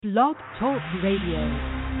Blog Talk Radio.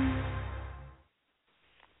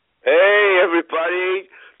 Hey, everybody.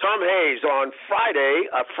 Tom Hayes on Friday,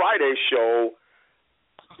 a Friday show,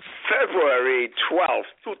 February 12th,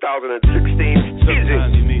 2016.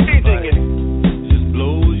 Teasing it just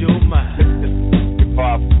blows your mind.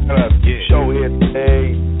 Show here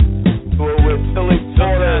today. We're with Billy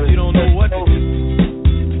Porter. Sometimes you don't know what to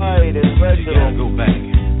do. Right, and You gotta go back.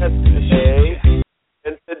 today.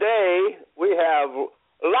 And today we have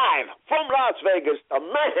live from Las Vegas, the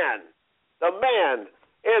man,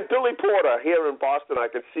 and Billy Porter here in Boston. I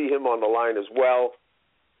can see him on the line as well.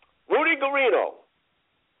 Rudy Guarino.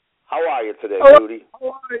 How are you today, Rudy? How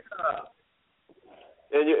are you?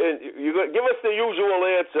 And you give us the usual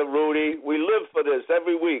answer, Rudy. We live for this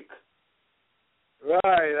every week.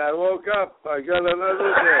 Right. I woke up. I got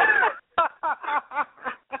another day.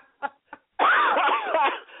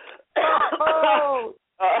 Oh,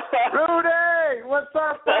 Rudy, what's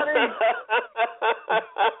up, buddy?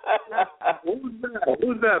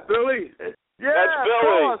 Who's that, Billy? Yeah, that's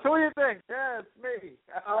Billy. Of course. Who do you think? Yeah, it's me.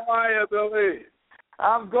 How are you, Billy?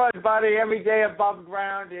 I'm good, buddy. Every day above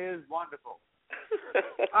ground is wonderful.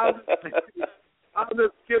 How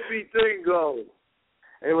did Skippy thing go?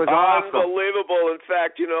 It was awesome. Unbelievable. In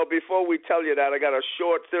fact, before we tell you that, I got a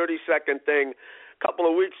short 30-second thing. A couple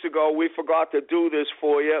of weeks ago, we forgot to do this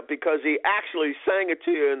for you because he actually sang it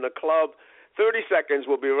to you in the club. 30 seconds.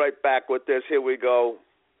 We'll be right back with this. Here we go.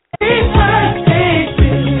 Happy birthday to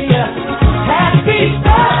you. Happy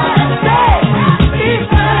birthday. Happy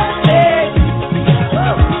birthday.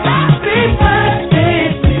 Happy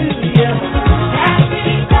birthday to you.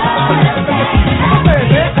 Happy birthday. Happy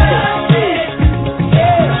birthday.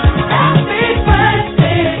 Happy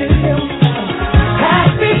birthday to you.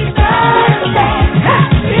 Happy birthday.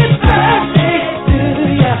 Happy birthday to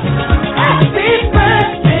you. Happy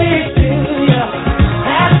birthday to you.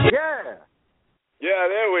 Yeah,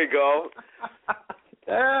 there we go.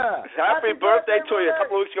 Yeah. Happy birthday to you. A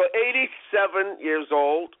couple of weeks ago. 87 years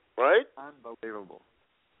old, right? Unbelievable.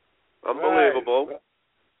 Right.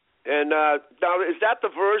 And now, is that the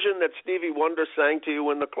version that Stevie Wonder sang to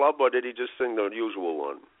you in the club, or did he just sing the usual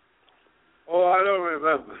one? Oh, I don't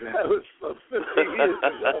remember. That was 50 years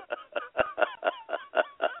ago.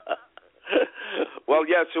 Well,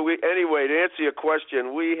 yeah, anyway, to answer your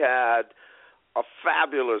question, we had a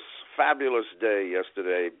fabulous day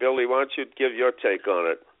yesterday. Billy, why don't you give your take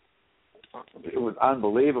on it? It was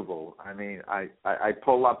unbelievable. I mean, I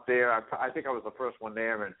pull up there. I think I was the first one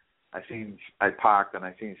there, and I parked and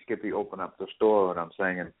I seen Skippy open up the store, and I'm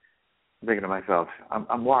thinking to myself,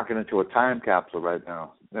 I'm walking into a time capsule right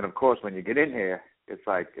now. And of course, when you get in here, it's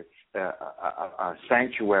like a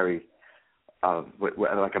sanctuary of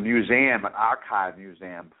like a museum, an archive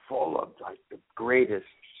museum full of like the greatest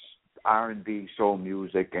R&B soul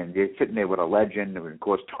music, and you're sitting there with a legend, and of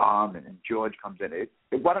course Tom and George comes in.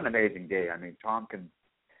 What an amazing day! I mean, Tom can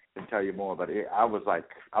tell you more, but I was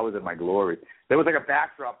in my glory. There was like a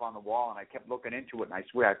backdrop on the wall, and I kept looking into it, and I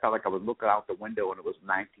swear I felt like I was looking out the window, and it was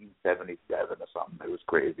 1977 or something. It was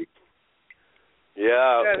crazy.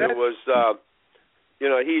 Yeah, it was.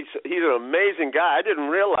 He's an amazing guy. I didn't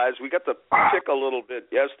realize we got to pick a little bit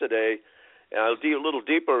yesterday, and I'll dig a little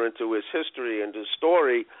deeper into his history and his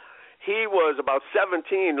story. He was about 17,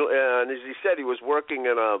 and as he said, he was working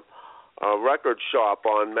in a record shop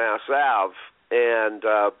on Mass Ave. And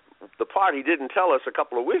the part he didn't tell us a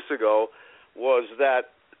couple of weeks ago was that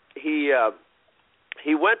he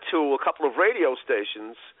went to a couple of radio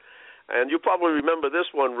stations, and you probably remember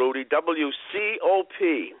this one, Rudy, WCOP.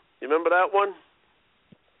 You remember that one?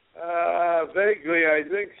 Vaguely, I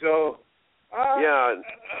think so. Yeah.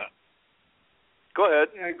 Go ahead.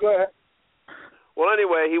 Yeah, go ahead. Well,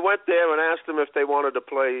 anyway, he went there and asked them if they wanted to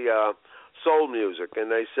play soul music,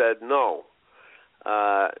 and they said no.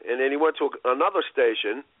 And then he went to another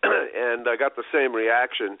station and got the same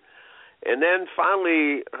reaction. And then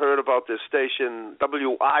finally heard about this station,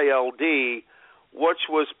 WILD, which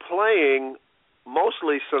was playing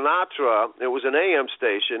mostly Sinatra. It was an AM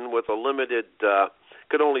station with a limited,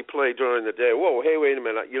 could only play during the day. Whoa, hey, wait a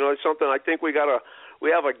minute. You know something? I think we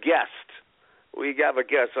have a guest. We have a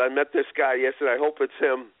guest. I met this guy yesterday. I hope it's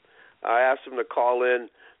him. I asked him to call in.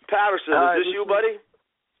 Patterson, is this you, buddy?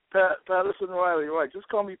 Patterson Riley, right. Just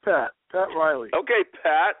call me Pat. Pat Riley. Okay,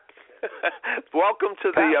 Pat. Welcome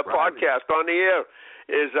to the podcast. On the air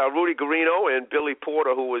is Rudy Guarino and Billy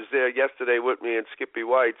Porter, who was there yesterday with me, and Skippy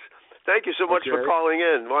Whites. Thank you so much for calling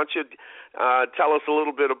in. Why don't you tell us a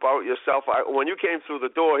little bit about yourself? When you came through the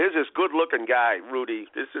door, here's this good-looking guy, Rudy.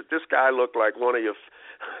 This guy looked like one of your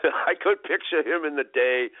I could picture him in the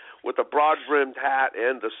day with the broad-brimmed hat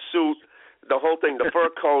and the suit, the whole thing, the fur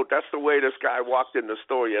coat. That's the way this guy walked in the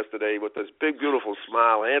store yesterday with this big, beautiful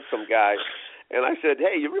smile, handsome guy. And I said,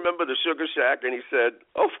 "Hey, you remember the Sugar Shack?" And he said,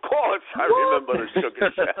 "Of course, I remember the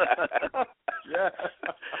Sugar Shack." Yeah.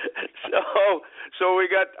 So I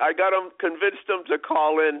got him, convinced him to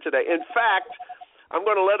call in today. In fact, I'm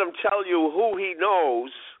going to let him tell you who he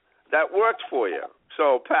knows that worked for you.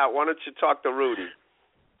 So, Pat, why don't you talk to Rudy?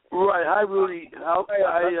 Right. Hi, Rudy.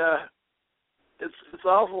 It's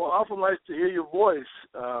awful nice to hear your voice.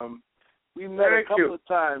 We met a couple of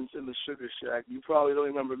times in the Sugar Shack. You probably don't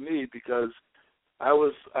remember me because I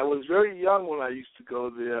was very young when I used to go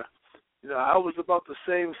there. You know, I was about the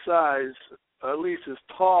same size, at least as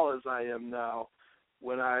tall as I am now,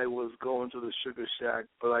 when I was going to the Sugar Shack.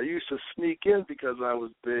 But I used to sneak in because I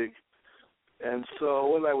was big. And so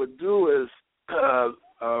what I would do is, Tom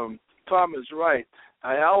is right.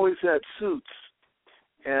 I always had suits,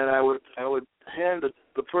 and I would hand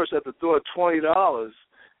the person at the door $20,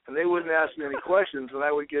 and they wouldn't ask me any questions, and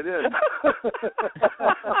I would get in.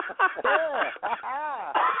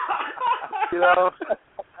 You know,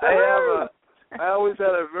 I always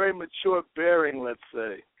had a very mature bearing, let's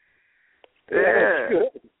say. Yeah.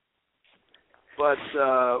 But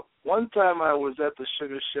one time I was at the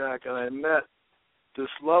Sugar Shack, and I met this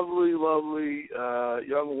lovely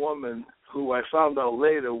young woman who I found out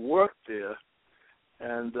later worked there,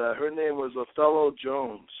 and her name was Othello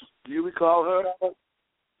Jones. Do you recall her?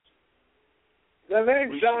 The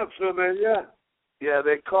name sounds familiar. Yeah,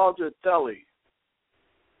 they called her Telly.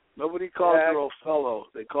 Nobody called her Othello.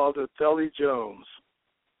 They called her Telly Jones.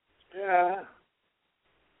 Yeah.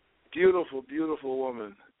 Beautiful, beautiful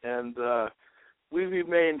woman. And we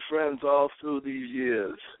remained friends all through these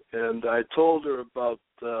years. And I told her about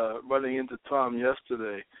running into Tom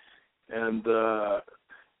yesterday. And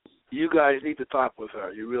you guys need to talk with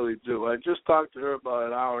her. You really do. I just talked to her about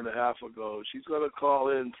an hour and a half ago. She's going to call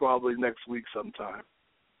in probably next week sometime.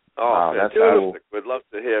 Oh, wow, fantastic. that's cool. We'd love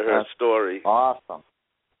to hear her story. Awesome.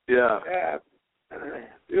 Yeah.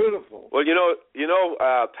 Beautiful. Well, you know,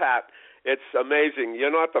 Pat, it's amazing.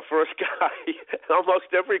 You're not the first guy.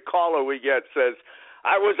 Almost every caller we get says,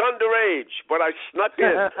 "I was underage, but I snuck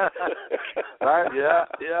in." Right? Yeah.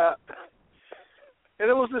 And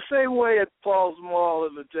it was the same way at Paul's Mall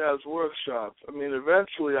in the Jazz Workshop. I mean,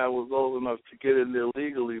 eventually I was old enough to get in there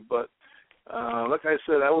legally, but like I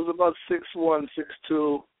said, I was about 6'1",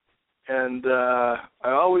 6'2", and I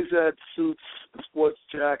always had suits, sports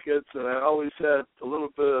jackets, and I always had a little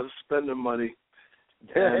bit of spending money.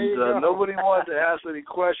 And nobody wanted to ask any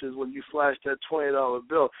questions when you flashed that $20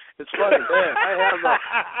 bill. It's funny.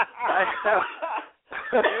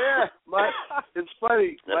 It's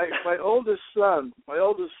funny. My oldest son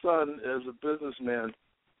is a businessman,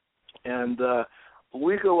 and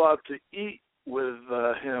we go out to eat with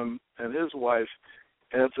him and his wife,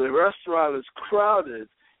 and if the restaurant is crowded,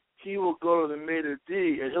 he will go to the maitre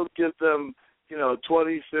d' and he'll give them,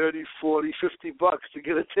 $20, $30, $40, $50 to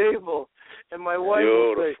get a table. And my wife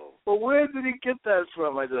will say, "Well, where did he get that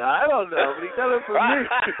from?" I said, "I don't know, but he got it from me."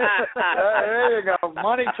 There you go.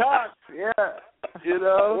 Money talks. Yeah. You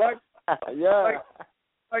know? Like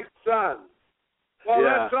son. Well,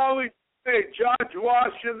 that's always, George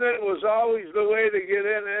Washington was always the way to get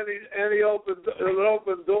in any open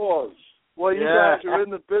doors. Well, you guys are in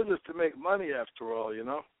the business to make money after all,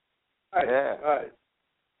 Right. Yeah. Right.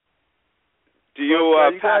 Do you,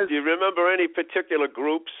 Pat, do you remember any particular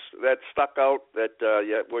groups that stuck out that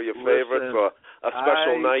were your favorites or a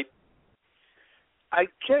special night? I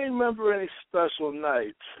can't remember any special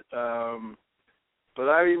night, but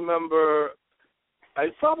I remember I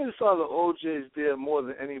probably saw the OJs there more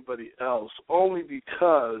than anybody else, only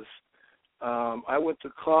because I went to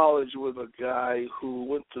college with a guy who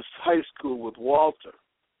went to high school with Walter.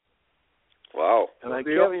 Wow. And I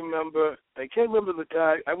can't remember the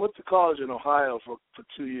guy. I went to college in Ohio for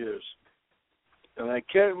 2 years. And I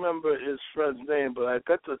can't remember his friend's name, but I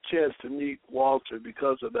got the chance to meet Walter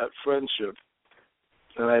because of that friendship.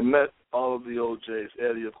 And I met all of the OJs,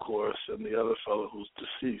 Eddie, of course, and the other fellow who's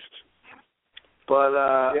deceased. But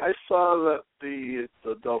I saw the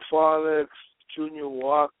Delphonics, Junior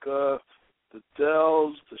Walker, the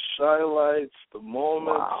Dells, the Shylights, the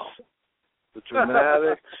Moments, the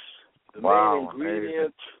Dramatics, the Main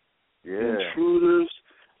Ingredient, the Intruders.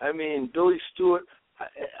 I mean, Billy Stewart.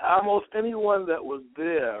 Almost anyone that was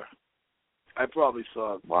there, I probably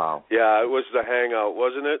saw. Wow. Yeah, it was the hangout,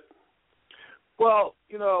 wasn't it? Well,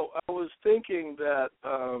 I was thinking that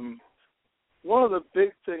one of the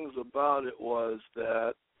big things about it was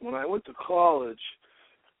that when I went to college,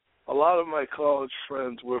 a lot of my college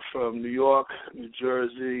friends were from New York, New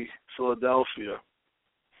Jersey, Philadelphia.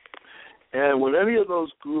 And when any of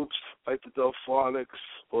those groups, like the Delphonics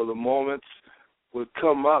or the Moments, would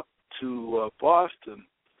come up to Boston,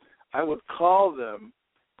 I would call them,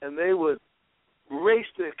 and they would race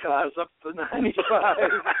their cars up the 95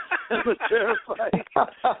 and were terrified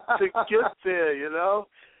to get there, you know.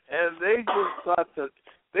 And they just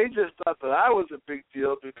thought that I was a big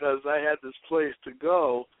deal because I had this place to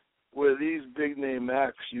go where these big name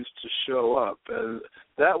acts used to show up, and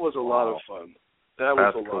that was a lot of fun. That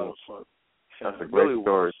was a lot of fun. That's a great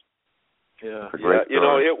story. Yeah, you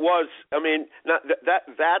know, it was. I mean,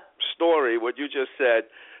 that story, what you just said,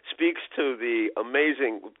 speaks to the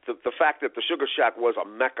fact that the Sugar Shack was a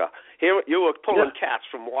mecca. Here, you were pulling cats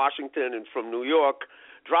from Washington and from New York,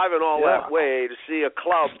 driving all that way to see a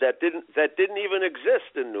club that didn't even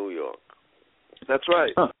exist in New York. That's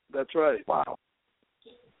right. That's right. Wow.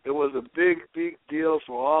 It was a big deal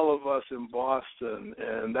for all of us in Boston,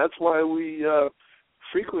 and that's why we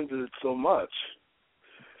frequented it so much.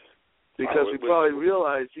 Because we probably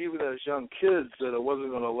realized, even as young kids, that it wasn't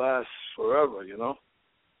going to last forever, you know?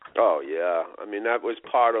 Oh, yeah. I mean, that was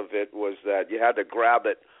part of it, was that you had to grab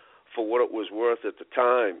it for what it was worth at the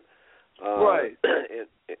time. Right.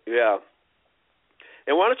 Yeah.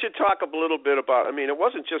 And why don't you talk a little bit about, I mean, it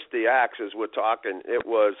wasn't just the acts as we're talking, it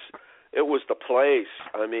was the place.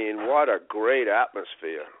 I mean, what a great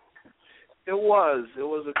atmosphere. It was. It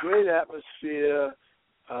was a great atmosphere.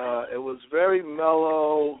 It was very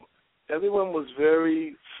mellow. Everyone was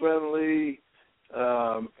very friendly.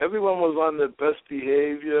 Everyone was on their best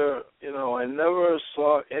behavior. You know, I never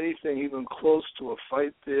saw anything even close to a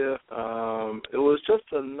fight there. It was just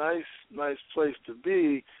a nice place to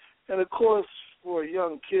be. And, of course, for a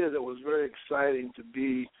young kid, it was very exciting to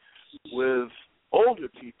be with older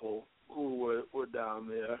people who were down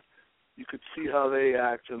there. You could see how they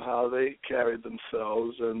act and how they carried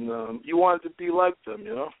themselves, and you wanted to be like them,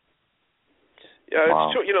 you know? Yeah,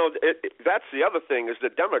 it's true. You know, that's the other thing, is the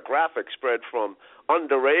demographic spread from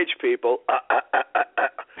underage people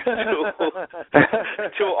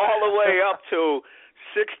to all the way up to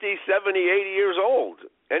 60, 70, 80 years old.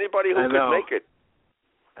 Anybody who could make it.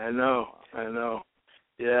 I know.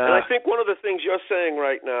 Yeah. And I think one of the things you're saying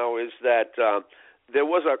right now is that there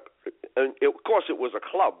was of course it was a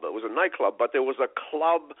club, it was a nightclub, but there was a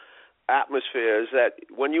club atmosphere, is that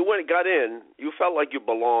when you got in, you felt like you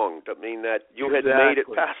belonged. I mean, that you had made it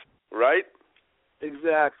past, right?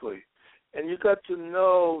 Exactly. And you got to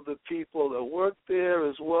know the people that worked there,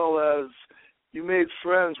 as well as you made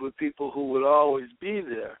friends with people who would always be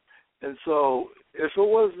there. And so if it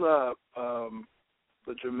was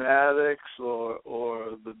the Dramatics or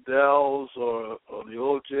the Dells or the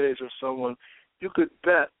OJs or someone, you could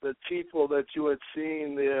bet that people that you had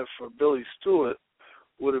seen there for Billy Stewart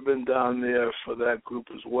would have been down there for that group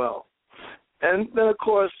as well. And then, of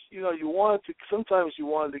course, you know, sometimes you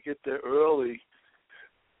wanted to get there early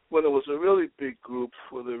when it was a really big group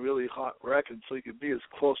with a really hot record, so you could be as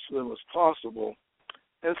close to them as possible.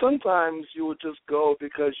 And sometimes you would just go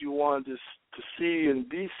because you wanted to see and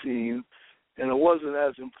be seen, and it wasn't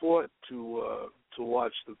as important to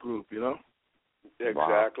watch the group, you know?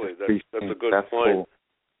 Exactly. Wow. That's a good point. Cool.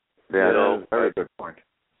 Yeah, that's a very good point.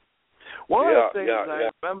 One of the things I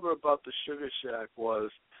remember about the Sugar Shack was,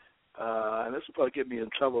 and this will probably get me in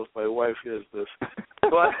trouble if my wife hears this,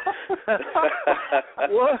 but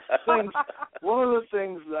one of the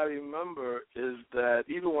things that I remember is that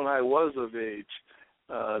even when I was of age,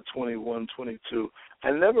 21, 22,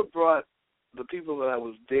 I never brought the people that I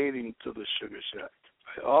was dating to the Sugar Shack.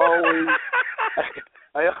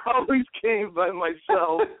 I always came by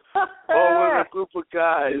myself or with a group of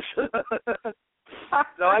guys.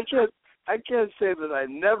 No, I can't say that I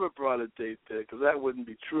never brought a date there, because that wouldn't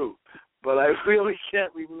be true. But I really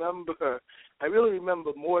can't remember. I really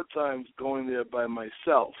remember more times going there by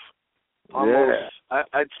myself. Almost,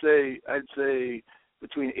 I'd say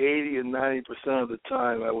between 80 and 90% of the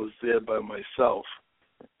time I was there by myself.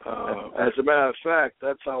 As a matter of fact,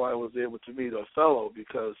 that's how I was able to meet Othello,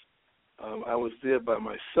 because I was there by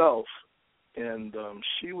myself, and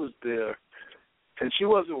she was there. And she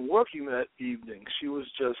wasn't working that evening. She was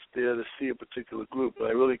just there to see a particular group. But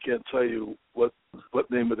I really can't tell you what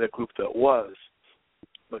name of that group that was.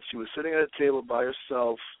 But she was sitting at a table by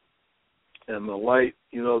herself, and the light,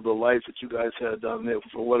 you know, the lights that you guys had down there,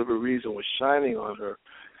 for whatever reason, was shining on her.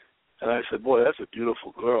 And I said, "Boy, that's a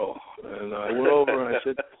beautiful girl." And I went over and I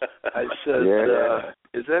said,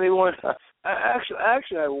 "Is anyone?" Actually,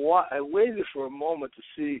 I waited for a moment to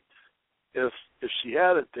see if she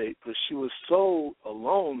had a date, but she was so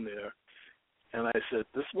alone there. And I said,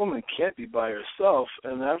 "This woman can't be by herself."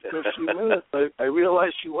 And after a few minutes, I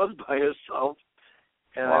realized she was by herself.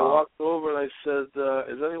 And Wow. I walked over and I said,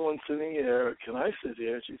 is anyone sitting here? Can I sit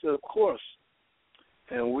here? And she said, of course.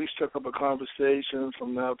 And we struck up a conversation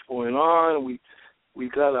from that point on. We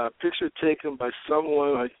got a picture taken by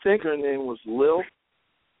someone, I think her name was Lil.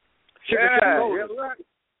 Yeah, right.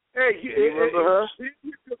 Hey, you remember her? See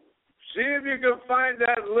if you can find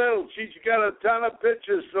that Lil. She's got a ton of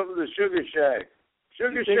pictures from the Sugar Shack.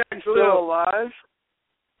 Sugar Shack's still Lil. alive?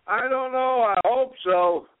 I don't know. I hope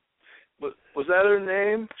so. Was that her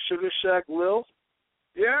name, Sugar Shack Lil?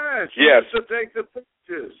 Yeah, she Yes. used to take the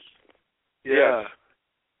pictures. Yeah.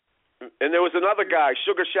 And there was another guy,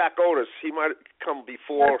 Sugar Shack Otis. He might have come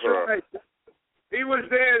before That's her. right. He was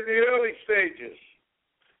there in the early stages.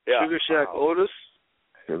 Yeah. Sugar Shack Otis?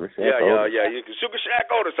 Sugar Shack Yeah. Otis. Sugar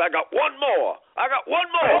Shack Otis. I got one more.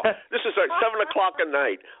 This is like 7 o'clock at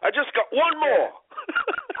night. I just got one more.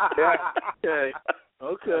 Yeah.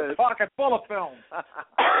 Okay. Pocket full of film.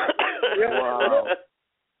 Wow.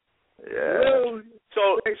 Yeah.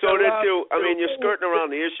 So did you? I mean, you're skirting around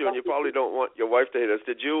the issue, and you probably don't want your wife to hear this.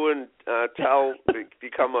 Did you and Tal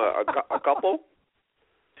become a couple?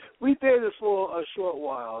 We dated for a short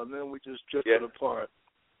while, and then we just drifted apart.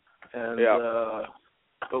 And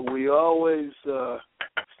but we always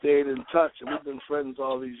stayed in touch, and we've been friends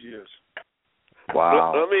all these years.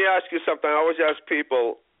 Wow. Let me ask you something. I always ask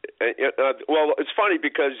people. Well, it's funny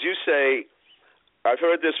because you say, I've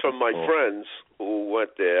heard this from my friends who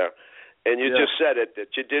went there, and you just said it,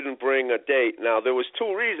 that you didn't bring a date. Now, there was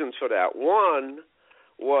two reasons for that. One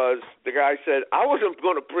was the guy said, I wasn't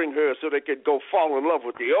going to bring her so they could go fall in love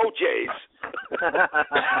with the OJs.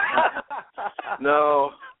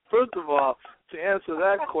 No. First of all, to answer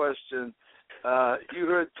that question, you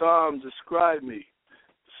heard Tom describe me.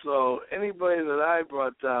 So anybody that I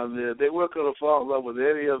brought down there, they weren't going to fall in love with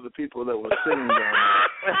any of the people that were singing down there.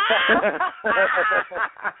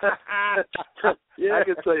 Yeah, I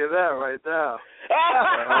can tell you that right now.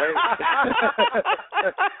 All right?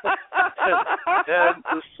 And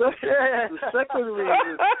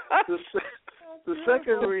the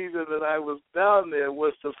second reason that I was down there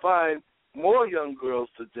was to find more young girls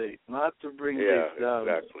to date, not to bring dates down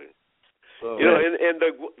exactly. there. So, you know, and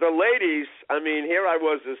the ladies. I mean, here I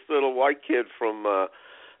was, this little white kid from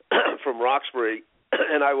from Roxbury,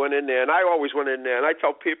 and I went in there, and I always went in there, and I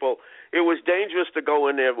tell people it was dangerous to go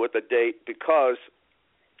in there with a date because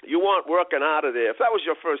you weren't working out of there. If that was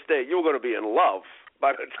your first date, you were going to be in love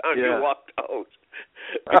by the time you walked out,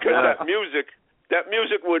 because that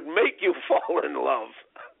music would make you fall in love.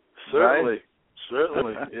 Certainly,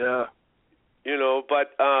 yeah. You know,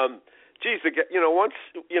 but. Geez, once,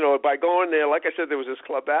 by going there, like I said, there was this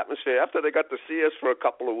club atmosphere. After they got to see us for a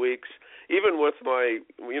couple of weeks, even with my,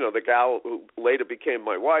 the gal who later became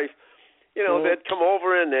my wife, they'd come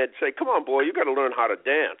over and they'd say, come on, boy, you got to learn how to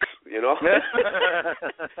dance, and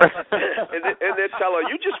they'd tell her,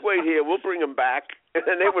 you just wait here, we'll bring him back. And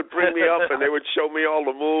then they would bring me up and they would show me all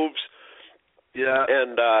the moves. Yeah.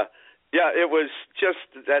 And, it was just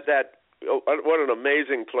that what an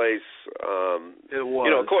amazing place. It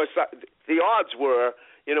was. Of course, the odds were,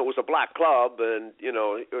 it was a black club, and,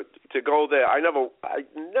 to go there, I never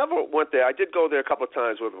went there. I did go there a couple of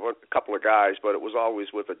times with a couple of guys, but it was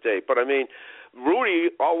always with a date. But, I mean,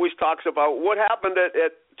 Rudy always talks about what happened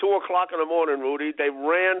at 2 o'clock in the morning, Rudy. They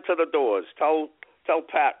ran to the doors. Tell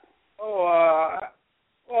Pat.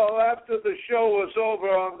 Well, after the show was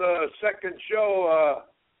over on the second show,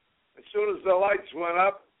 as soon as the lights went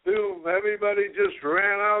up, boom, everybody just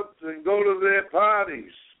ran out and go to their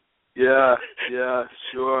parties. Yeah,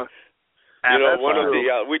 sure. One of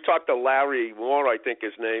the we talked to Larry Moore, I think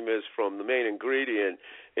his name is, from the Main Ingredient,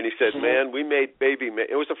 and he said, "Man, we made Baby."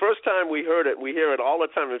 It was the first time we heard it. We hear it all the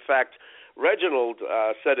time. In fact, Reginald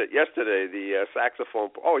said it yesterday. The saxophone.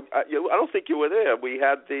 I don't think you were there. We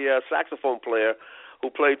had the saxophone player who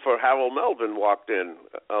played for Harold Melvin walked in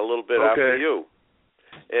a little bit after you.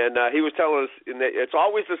 And he was telling us, it's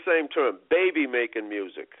always the same term, baby making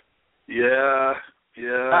music. Yeah.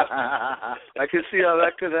 I can see how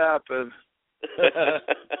that could happen.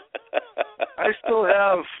 I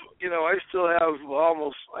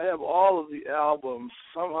have all of the albums.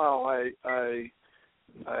 Somehow the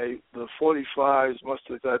 45s must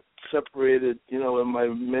have got separated, in my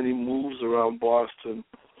many moves around Boston.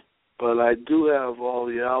 But I do have all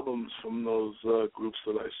the albums from those groups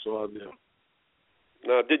that I saw there.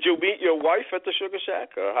 Now, did you meet your wife at the Sugar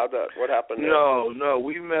Shack, or what happened there? No,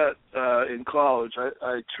 we met in college.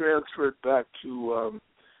 I transferred back to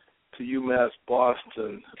UMass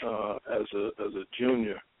Boston as a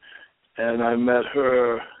junior, and I met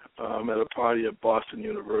her at a party at Boston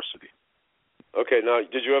University. Okay, now,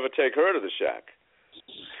 did you ever take her to the Shack?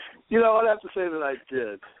 You know, I'd have to say that I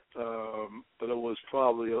did, but it was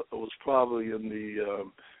probably in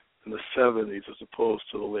the 70s as opposed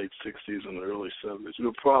to the late 60s and the early 70s. You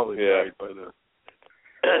were probably right by then.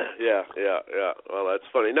 Yeah. Well, that's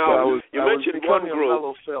funny. Now, you mentioned one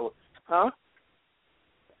group. Huh?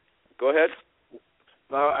 Go ahead.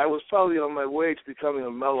 I was probably on my way to becoming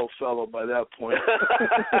a mellow fellow by that point.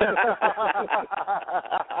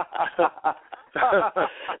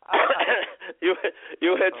 you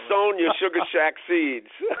had sown your Sugar Shack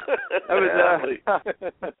seeds. Evidently.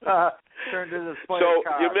 Turned into so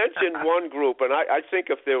you mentioned one group, and I think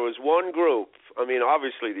if there was one group, I mean,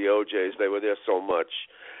 obviously the OJs, they were there so much.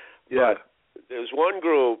 Yeah. But there's one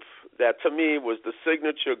group that to me was the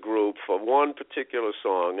signature group for one particular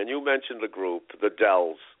song, and you mentioned the group, the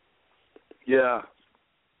Dells. Yeah.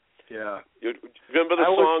 You remember the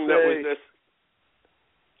song that was this?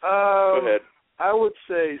 Go ahead. I would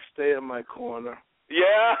say "Stay in My Corner."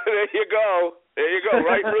 Yeah, there you go,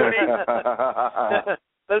 right, Rudy?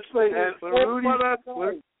 Let's make it.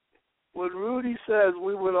 When Rudy says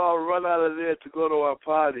we would all run out of there to go to our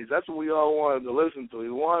parties, that's what we all wanted to listen to. We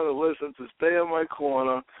wanted to listen to "Stay in My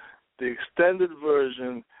Corner," the extended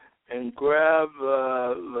version, and grab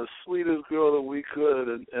the sweetest girl that we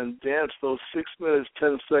could and dance those 6 minutes,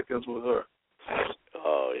 10 seconds with her.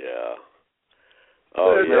 Oh, yeah.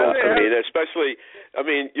 I mean, especially,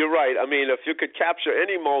 you're right. I mean, if you could capture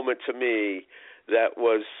any moment to me that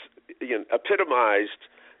was, epitomized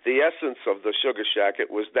the essence of the Sugar Shack, it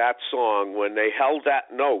was that song when they held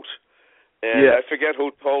that note. And I forget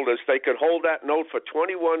who told us they could hold that note for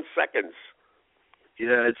 21 seconds.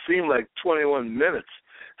 Yeah, it seemed like 21 minutes.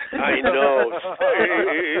 I know.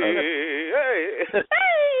 Hey.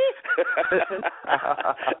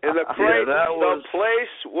 And the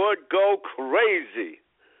place would go crazy.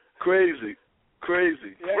 Crazy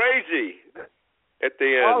at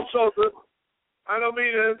the end. Also, I don't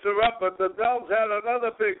mean to interrupt, but the Dells had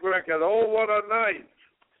another big record, "Oh What a Night."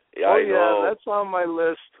 Yeah, I know. That's on my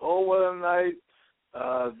list. "Oh What a Night,"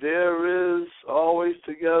 "There Is," "Always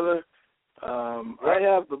Together." I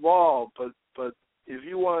have them all, but if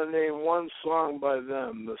you want to name one song by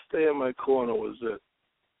them, the "Stay in My Corner" was it.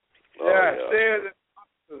 Stay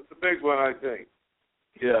is the big one, I think.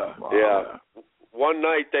 Yeah. One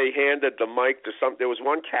night they handed the mic to there was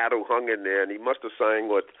one cat who hung in there, and he must have sang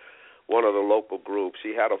with one of the local groups.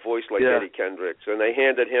 He had a voice like Eddie Kendricks, and they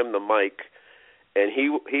handed him the mic, and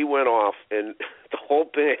he went off, and the whole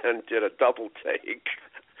band did a double take.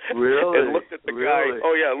 Really? And looked at the guy.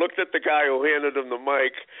 Oh yeah, looked at the guy who handed him the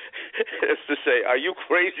mic, as to say, "Are you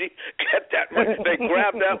crazy? Get that mic." They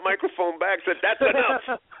grabbed that microphone back, said, "That's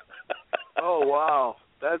enough." Oh wow,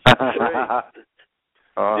 that's great.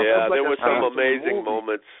 There were some amazing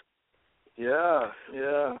moments. Yeah.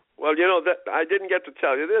 Well, that I didn't get to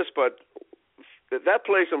tell you this, but that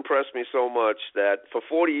place impressed me so much that for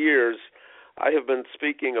 40 years I have been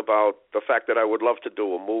speaking about the fact that I would love to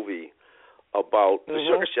do a movie about the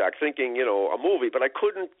Sugar Shack, thinking, a movie, but I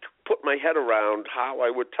couldn't put my head around how I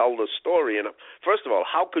would tell the story. And first of all,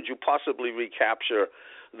 how could you possibly recapture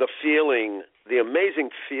the feeling, the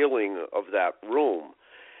amazing feeling of that room?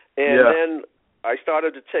 And then I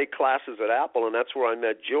started to take classes at Apple, and that's where I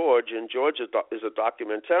met George, and George is a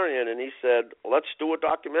documentarian, and he said, let's do a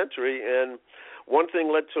documentary, and one thing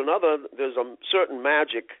led to another. There's a certain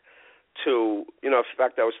magic to, in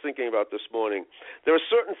fact, I was thinking about this morning, there are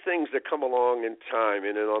certain things that come along in time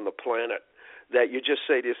and on the planet that you just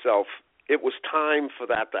say to yourself, it was time for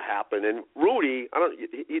that to happen. And Rudy,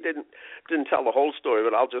 he didn't tell the whole story,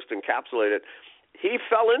 but I'll just encapsulate it. He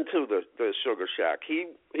fell into the Sugar Shack. He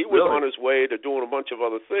was on his way to doing a bunch of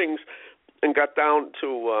other things and got down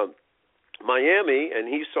to Miami, and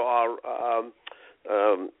he saw,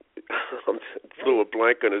 threw a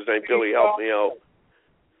blank on his name, Billy, help me out.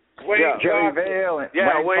 Jerry Vale.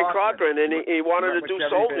 Wayne Cochran, and he wanted to do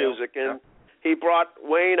soul music, and he brought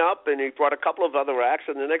Wayne up, and he brought a couple of other acts,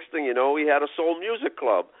 and the next thing you know, he had a soul music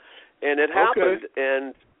club, and it happened,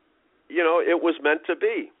 and it was meant to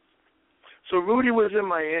be. So Rudy was in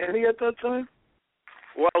Miami at that time?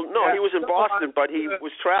 Well, no, he was in Boston, but he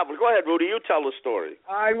was traveling. Go ahead, Rudy, you tell the story.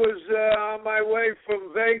 I was on my way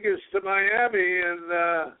from Vegas to Miami, and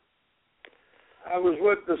I was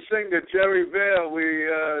with the singer Jerry Vale. We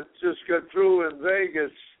just got through in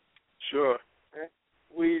Vegas. Sure.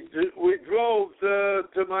 We drove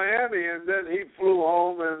to Miami, and then he flew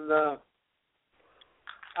home, and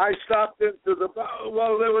I stopped into the bar.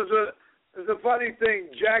 Well, there's a funny thing.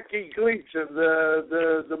 Jackie Gleason,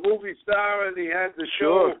 the movie star, and he had the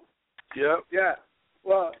show. Sure. Yep. Yeah.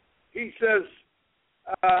 Well, he says,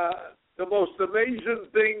 the most amazing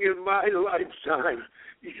thing in my lifetime.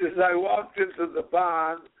 He says, I walked into the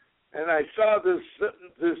barn and I saw this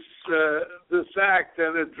act,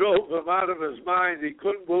 and it drove him out of his mind. He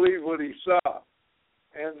couldn't believe what he saw.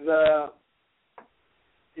 And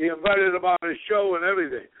he invited him on his show and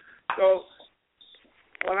everything. So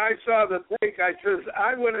when I saw the take, I says,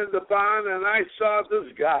 I went in the barn and I saw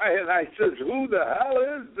this guy, and I says, who the hell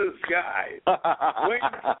is this guy?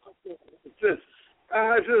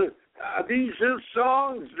 I said, are these his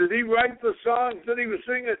songs? Did he write the songs that he was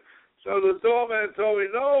singing? So the doorman told me,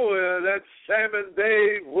 no, that's Sam and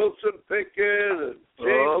Dave, Wilson Pickett, and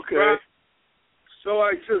James Brown. So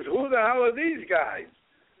I says, who the hell are these guys?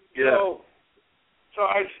 Yeah. So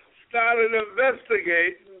I started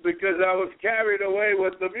investigating because I was carried away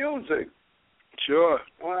with the music. Sure.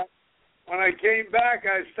 When I came back,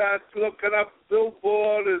 I started looking up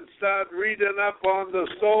Billboard and started reading up on the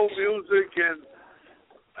soul music, and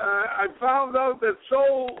I found out that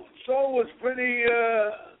soul was pretty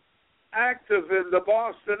active in the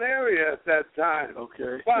Boston area at that time.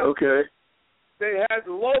 Okay. But okay. They had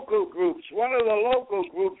local groups. One of the local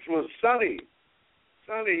groups was Sonny.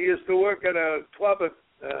 Sonny used to work at a club at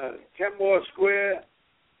Kenmore Square,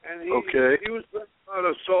 and he was playing a lot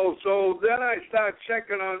of soul. So then I started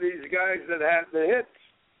checking on these guys that had the hits,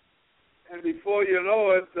 and before you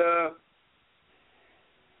know it,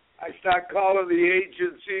 I start calling the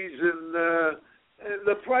agencies, and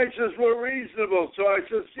the prices were reasonable. So I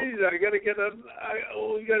said, "Geez, we got to get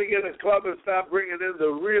a club and start bringing in the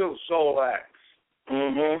real soul acts."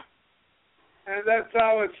 Mhm. And that's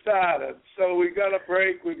how it started. So we got a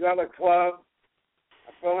break. We got a club.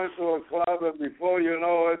 I fell into a club, and before you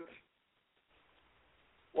know it,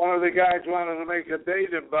 one of the guys wanted to make a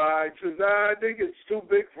dating bar. I said, I think it's too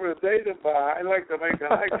big for a dating bar. I'd like to make a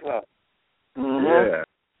nightclub. Yeah.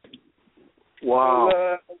 Wow.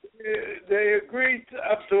 So, they agreed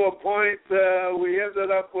up to a point. We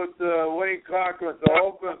ended up with Wayne Cochran to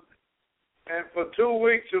open, and for 2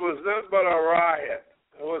 weeks it was nothing but a riot.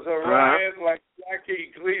 It was a riot like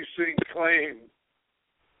Jackie Gleason claimed.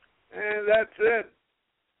 And that's it.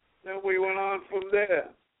 Then we went on from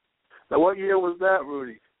there. Now, what year was that,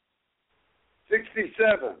 Rudy?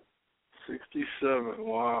 67. 67,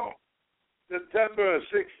 wow. September of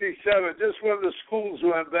 67, just when the schools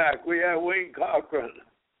went back. We had Wayne Cochran.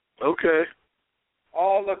 Okay.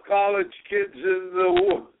 All the college kids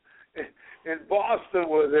in Boston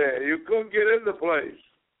were there. You couldn't get in the place.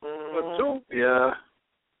 Yeah.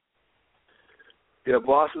 Yeah,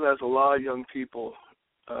 Boston has a lot of young people,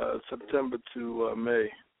 September to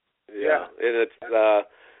May. Yeah, and it's,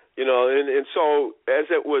 and so as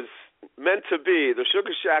it was meant to be, the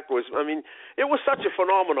Sugar Shack was, it was such a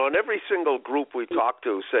phenomenon. Every single group we talked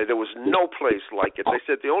to said there was no place like it. They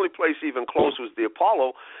said the only place even close was the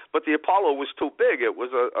Apollo, but the Apollo was too big. It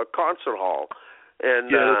was a concert hall.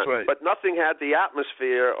 And, yeah, that's right. But nothing had the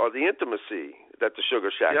atmosphere or the intimacy that the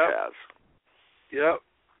Sugar Shack has. Yep.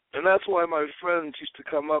 And that's why my friends used to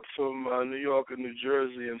come up from New York and New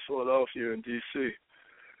Jersey and Philadelphia and D.C.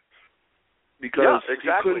 Because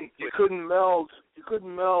you couldn't meld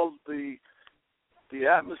the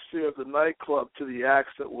atmosphere of the nightclub to the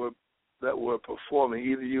acts that were performing.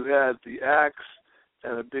 Either you had the acts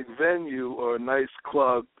and a big venue, or a nice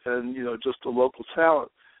club and just a local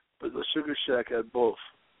talent. But the Sugar Shack had both.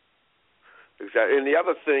 Exactly. And the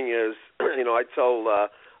other thing is,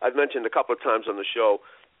 I've mentioned a couple of times on the show,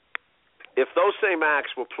 if those same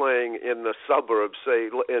acts were playing in the suburbs, say,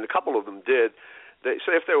 and a couple of them did,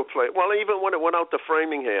 if they were playing, well, even when it went out to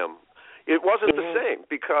Framingham, it wasn't the same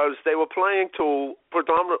because they were playing to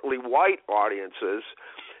predominantly white audiences,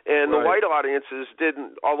 and the white audiences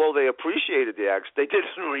didn't, although they appreciated the acts, they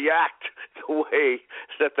didn't react the way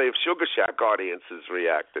that the Sugar Shack audiences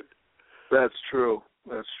reacted. That's true.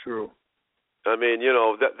 I mean,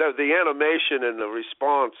 the animation and the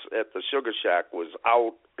response at the Sugar Shack was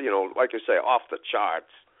out, like you say, off the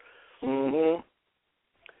charts. Mm-hmm.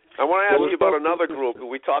 I want to ask you about another group.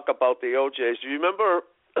 We talk about the OJs. Do you remember?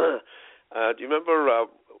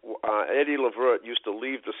 Eddie Levert used to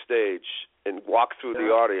leave the stage and walk through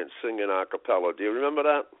the audience singing a cappella. Do you remember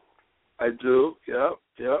that? I do. Yep.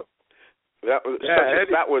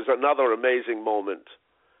 That was another amazing moment.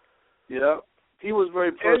 Yeah. He was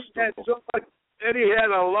very personable. Eddie had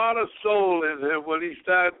a lot of soul in him when he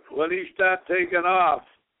started taking off.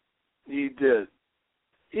 He did.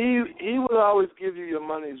 He would always give you your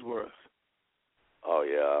money's worth. Oh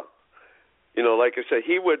yeah. Like I said,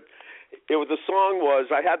 the song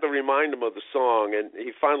was, I had to remind him of the song, and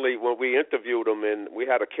he finally, when we interviewed him and we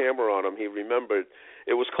had a camera on him, he remembered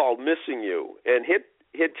it was called Missing You. And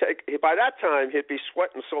by that time he'd be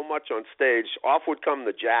sweating so much on stage. Off would come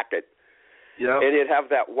the jacket, and he'd have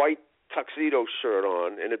that white tuxedo shirt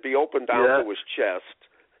on, and it'd be open down to his chest.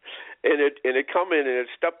 And it'd come in and it'd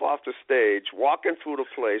step off the stage, walking through the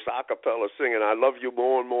place, a cappella, singing, "I love you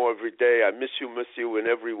more and more every day. I miss you in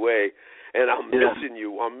every way. And I'm missing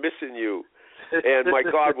you. And my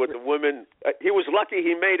God, with the women, he was lucky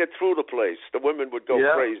he made it through the place. The women would go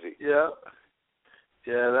crazy. Yeah,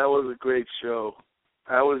 that was a great show.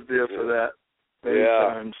 I was there for that many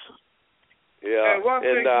times. Yeah. And one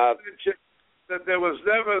thing that there was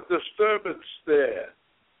never disturbance there.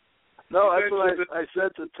 No, that's what I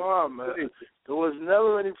said to Tom. There was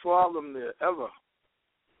never any problem there, ever.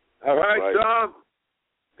 All right, Tom?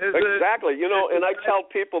 Exactly. And I tell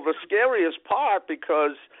people the scariest part,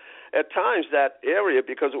 because at times that area,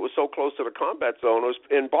 because it was so close to the combat zone,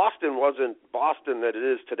 Boston wasn't Boston that it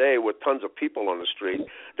is today with tons of people on the street.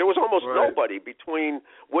 There was almost nobody between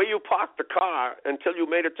where you parked the car until you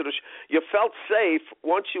made it to you felt safe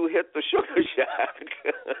once you hit the Sugar Shack.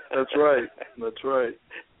 That's right.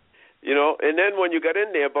 And then when you got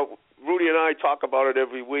in there, but Rudy and I talk about it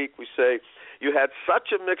every week, we say you had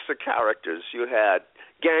such a mix of characters. You had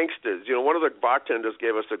gangsters. One of the bartenders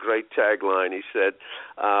gave us a great tagline. He said,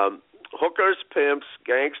 hookers, pimps,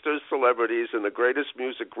 gangsters, celebrities, and the greatest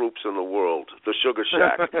music groups in the world, the Sugar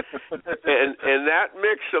Shack. and that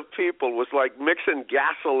mix of people was like mixing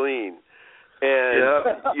gasoline.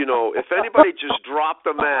 And, if anybody just dropped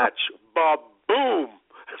a match, boom,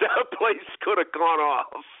 that place could have gone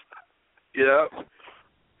off. Yeah.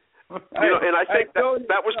 And I think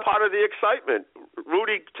that was part of the excitement.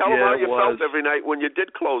 Rudy, tell them how you felt every night when you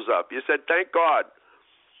did close up. You said, thank God.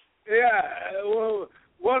 Yeah, well,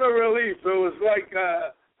 what a relief. It was like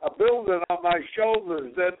a building on my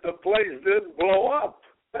shoulders that the place didn't blow up.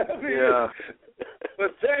 For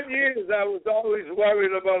 10 years, I was always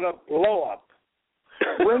worried about a blow-up.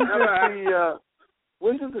 When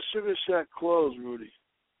did the Sugar Shack close, Rudy?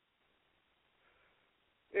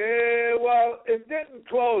 Well, it didn't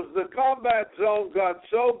close. The combat zone got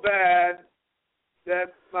so bad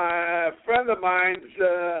that my friend of mine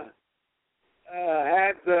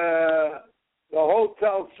had the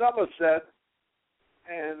Hotel Somerset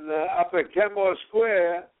and up at Kenmore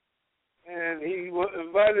Square, and he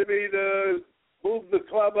invited me to move the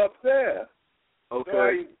club up there.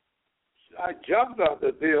 Okay. So I jumped on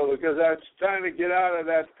the deal because I was trying to get out of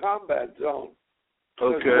that combat zone.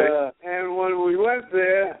 Okay. And when we went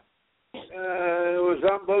there, it was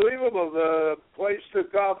unbelievable. The place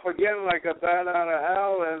took off again like a bat out of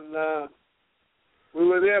hell, and we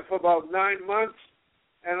were there for about 9 months,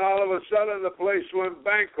 and all of a sudden the place went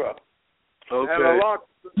bankrupt. Okay. And I locked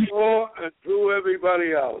the door and threw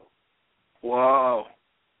everybody out. Wow.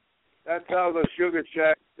 That's how the Sugar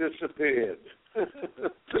Shack disappeared.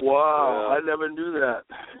 Wow. Yeah. I never knew that.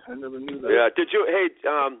 Yeah. Did you,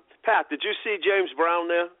 Pat, did you see James Brown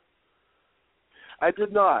there? I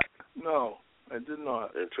did not. No, I did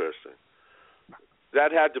not. Interesting.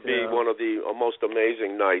 That had to be one of the most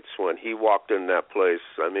amazing nights when he walked in that place.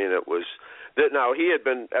 I mean, it was... Now, he had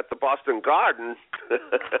been at the Boston Garden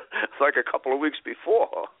like a couple of weeks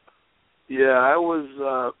before. Yeah, I was...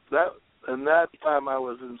 that time I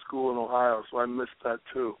was in school in Ohio, so I missed that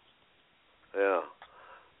too. Yeah.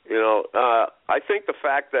 I think the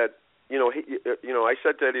fact that, I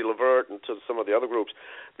said to Eddie Levert and to some of the other groups,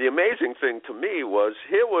 the amazing thing to me was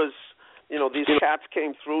here was, these cats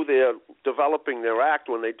came through there developing their act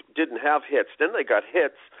when they didn't have hits. Then they got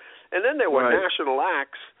hits, and then they were national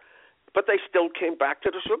acts, but they still came back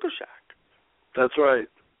to the Sugar Shack. That's right.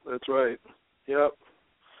 Yep.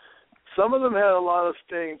 Some of them had a lot of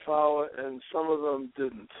staying power, and some of them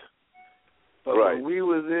didn't. But when we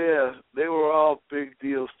were there, they were all big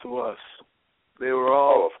deals to us. They were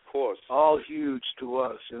all, of course, all huge to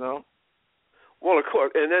us, Well, of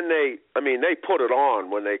course, and then they put it on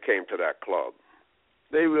when they came to that club.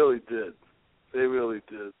 They really did. It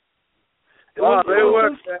was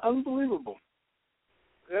unbelievable.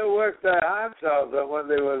 They worked their hearts out when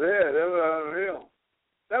they were there. They were unreal.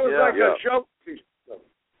 That was like a showpiece.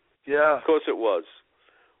 Yeah. Of course it was.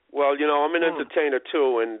 Well, I'm an entertainer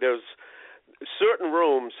too, and there's certain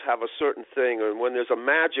rooms have a certain thing, and when there's a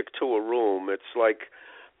magic to a room, it's like,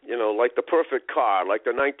 like the perfect car, like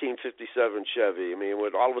the 1957 Chevy. I mean,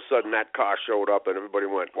 when all of a sudden that car showed up and everybody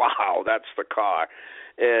went, wow, that's the car.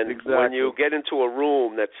 And when you get into a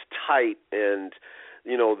room that's tight and,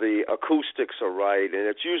 the acoustics are right, and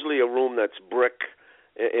it's usually a room that's brick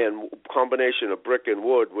and combination of brick and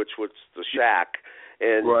wood, which was the shack,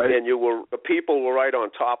 and the people were right on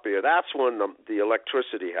top of you. That's when the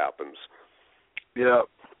electricity happens. Yeah.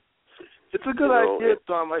 It's a good idea,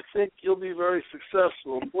 Tom. I think you'll be very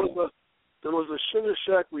successful. There was a Sugar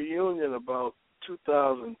Shack reunion about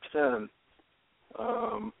 2010.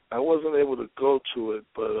 I wasn't able to go to it,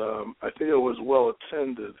 but I think it was well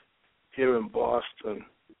attended here in Boston.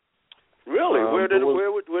 Really? Where did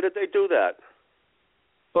they do that?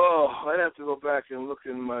 Oh, I'd have to go back and look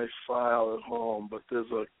in my file at home, but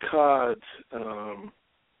there's a card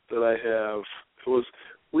that I have.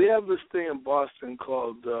 We have this thing in Boston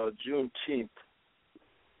called Juneteenth,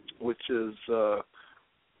 which is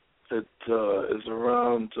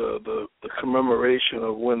around the commemoration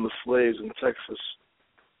of when the slaves in Texas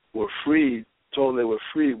were freed, told they were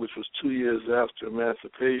freed, which was 2 years after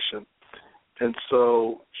emancipation. And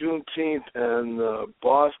so Juneteenth and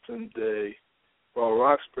Boston Day, or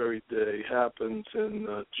Roxbury Day, happens in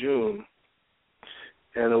June.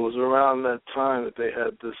 And it was around that time that they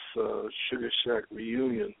had this Sugar Shack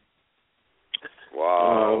reunion.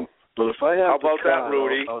 Wow. But if I have How about that,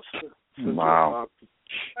 Rudy? Wow.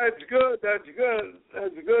 That's good. That's good.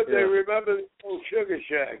 Yeah. They remember the old Sugar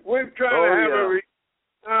Shack. We're trying to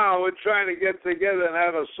have we're trying to get together and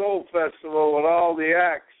have a soul festival with all the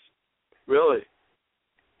acts. Really?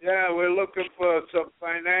 Yeah, we're looking for some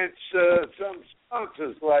some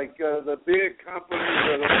sponsors like the beer companies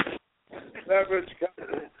or the beverage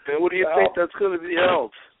companies. And what do you think that's going to be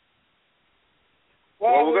held?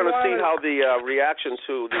 Well, we're going to see how the reaction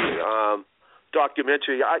to the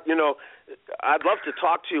documentary. I'd love to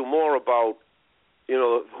talk to you more about,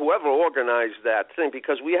 whoever organized that thing,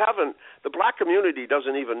 because the black community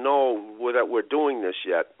doesn't even know that we're doing this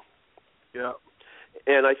yet. Yeah.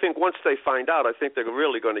 And I think once they find out, I think they're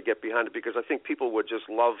really going to get behind it, because I think people would just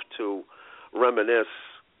love to reminisce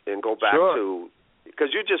and go back to,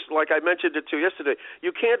 because you just, like I mentioned it to you yesterday,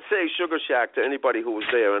 you can't say Sugar Shack to anybody who was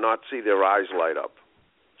there and not see their eyes light up.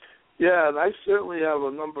 Yeah, and I certainly have a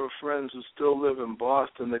number of friends who still live in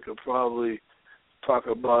Boston that could probably talk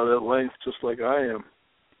about it at length, just like I am.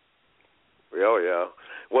 Oh, yeah.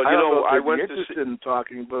 Well, I went interested in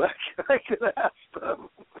talking, but I could ask them.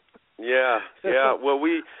 Yeah. Well,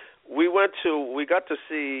 we got to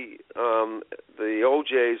see the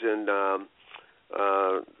OJs and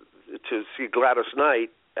to see Gladys Knight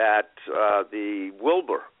at the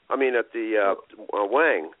Wilbur. At the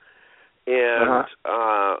Wang, and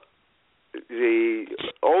the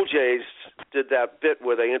OJs did that bit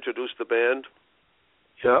where they introduced the band.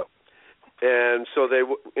 Yep. And so they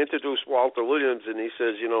introduced Walter Williams, and he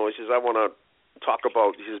says, I want to talk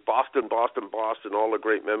about, he says, Boston, all the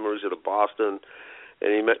great memories of Boston.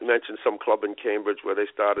 And he mentioned some club in Cambridge where they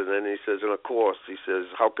started, and he says, and of course, he says,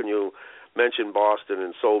 how can you mention Boston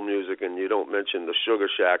and soul music and you don't mention the Sugar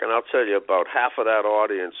Shack? And I'll tell you, about half of that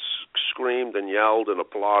audience screamed and yelled and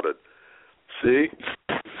applauded. See?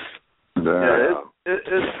 Yeah.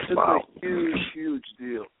 It's a huge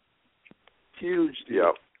deal. Huge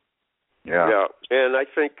deal. Yeah. And I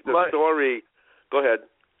think the story, go ahead.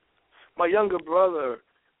 My younger brother,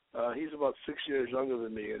 he's about 6 years younger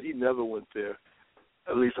than me, and he never went there.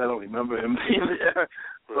 At least I don't remember him being there.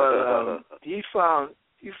 But he found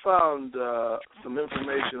some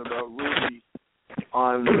information about Rudy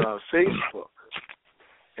on Facebook,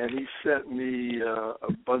 and he sent me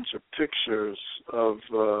a bunch of pictures of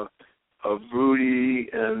Rudy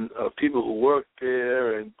and people who worked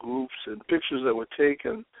there and groups, and pictures that were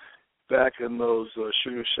taken back in those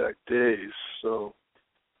Sugar Shack days. So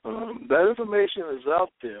that information is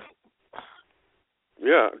out there.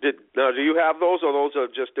 Yeah. Do you have those, or those are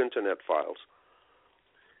just internet files?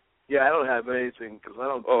 Yeah, I don't have anything because I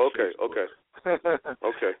don't. Okay. Okay.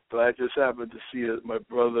 But I just happened to see it. My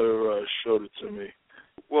brother showed it to me.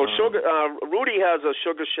 Well, Rudy has a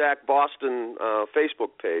Sugar Shack Boston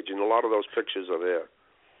Facebook page, and a lot of those pictures are there.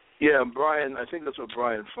 Yeah, Brian. I think that's what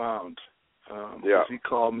Brian found. He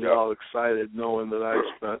called me all excited, knowing that I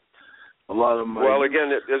spent a lot of money. Well,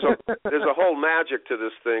 again, there's a whole magic to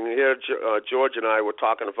this thing. Here, George and I were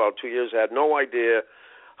talking about 2 years. Had no idea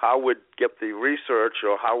how we'd get the research,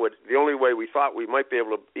 or the only way we thought we might be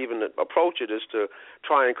able to even approach it is to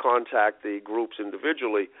try and contact the groups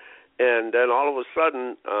individually. And then all of a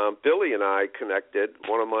sudden, Billy and I connected.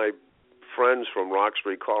 One of my friends from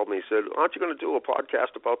Roxbury called me and said, aren't you going to do a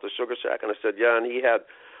podcast about the Sugar Shack? And I said, yeah, and he had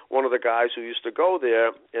one of the guys who used to go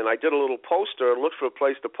there, and I did a little poster and looked for a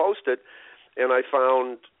place to post it, and I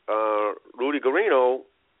found Rudy Guarino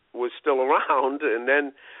was still around, and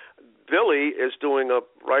then Billy is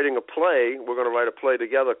writing a play. We're going to write a play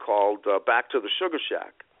together called Back to the Sugar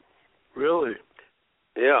Shack. Really?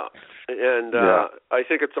 Yeah. And I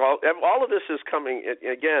think it's all of this is coming,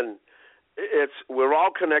 again, we're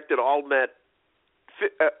all connected, all met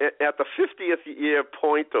at the 50th year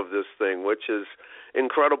point of this thing, which is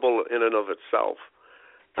incredible in and of itself.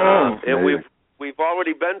 And we've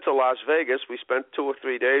already been to Las Vegas. We spent 2 or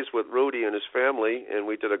 3 days with Rudy and his family, and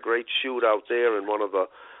we did a great shoot out there in one of the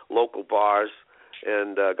local bars,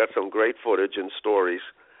 and got some great footage and stories.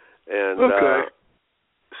 And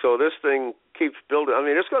so this thing keeps building. I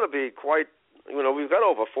mean, it's going to be quite. We've got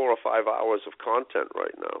over 4 or 5 hours of content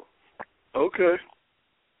right now. Okay.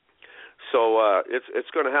 So it's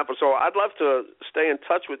going to happen. So I'd love to stay in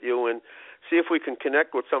touch with you and see if we can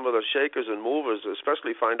connect with some of the shakers and movers,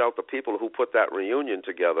 especially find out the people who put that reunion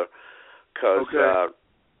together. Because,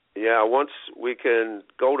 once we can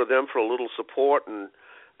go to them for a little support, and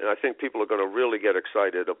I think people are going to really get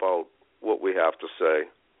excited about what we have to say.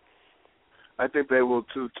 I think they will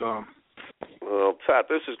too, Tom. Well, Pat,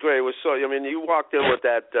 this is great. You walked in with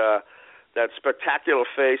that spectacular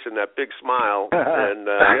face and that big smile, and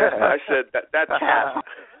I said that cat.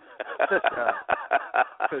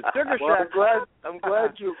 Well, I'm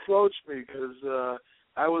glad you approached me because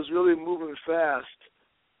I was really moving fast.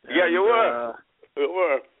 Yeah, you were. You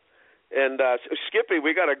were. And Skippy,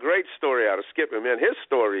 we got a great story out of Skippy. Man, his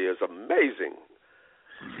story is amazing.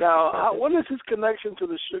 Now, what is his connection to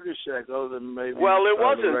the Sugar Shack, other than maybe? Well, it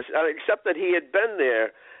wasn't, except that he had been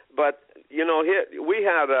there. But we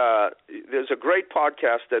had there's a great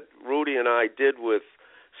podcast that Rudy and I did with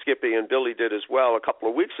Skippy, and Billy did as well a couple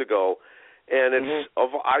of weeks ago. And it's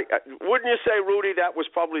wouldn't you say, Rudy, that was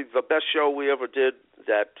probably the best show we ever did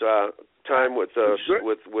that time with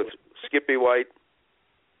Skippy White?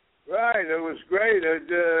 Right, it was great.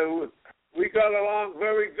 We got along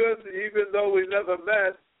very good, even though we never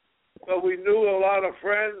met. But we knew a lot of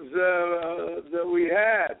friends that we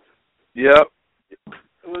had. Yep.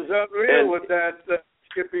 It was unreal with that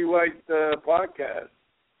Skippy White podcast.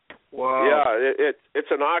 Wow. Yeah,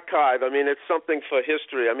 it's an archive. I mean, it's something for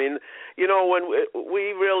history. I mean, when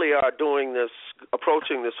we really are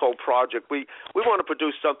approaching this whole project, we want to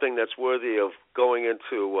produce something that's worthy of going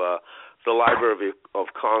into the Library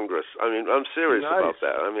of Congress. I mean, I'm serious about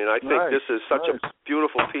that. I mean, I think this is such a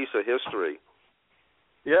beautiful piece of history.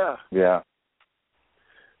 Yeah. Yeah.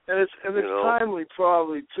 And it's timely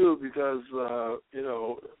probably too because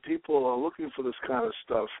people are looking for this kind of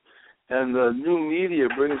stuff, and the new media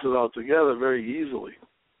brings it all together very easily.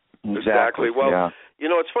 Exactly. Well,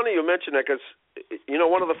 it's funny you mention that because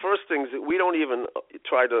one of the first things that we don't even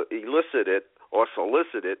try to elicit it or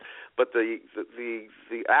solicit it, but the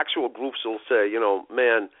actual groups will say,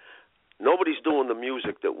 man, nobody's doing the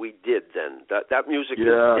music that we did then. That music is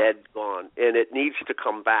dead, gone, and it needs to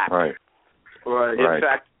come back. Right. In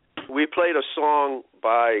fact, we played a song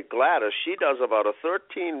by Gladys. She does about a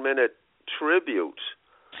 13-minute tribute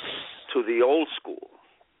to the old school.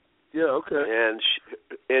 Yeah, okay.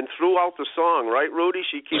 And throughout the song, right, Rudy,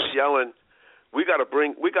 she keeps yelling, we got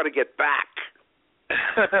to get back.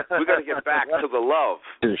 We got to get back to the love.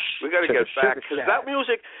 We got to get back because that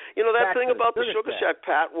music, that thing about the Sugar Shack,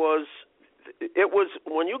 Pat, was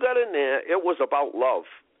when you got in there, it was about love.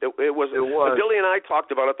 It was. Billy and I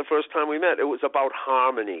talked about it the first time we met. It was about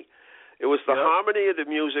harmony. It was the harmony of the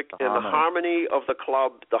music and the harmony of the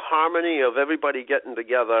club, the harmony of everybody getting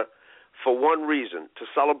together for one reason, to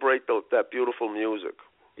celebrate that beautiful music.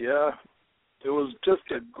 Yeah, it was just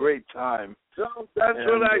a great time. So that's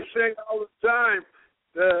what I say all the time.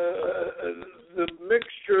 The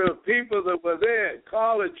mixture of people that were there,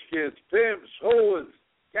 college kids, pimps, hoers,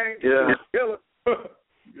 gangsters, killers,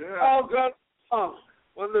 all got along.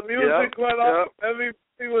 When the music went off,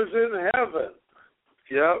 everybody was in heaven.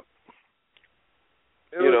 Yep.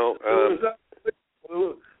 It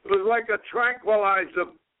was like a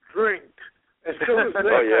tranquilizer drink. As soon as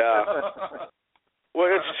Well,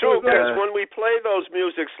 it's true, because when we play those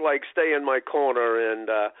musics like Stay in My Corner and,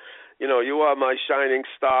 You Are My Shining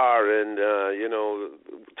Star and,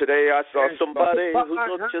 Today I Saw Somebody Who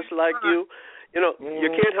Looked Just Like You, you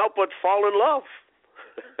can't help but fall in love.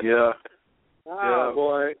 Yeah. Oh,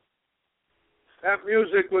 boy. That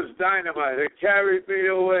music was dynamite. It carried me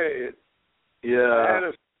away.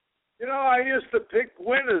 Yeah. I used to pick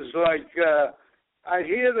winners. Like, I'd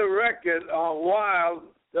hear the record on Wild,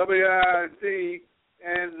 WIRD,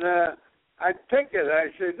 and I'd pick it.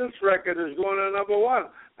 I'd say, this record is going to number one.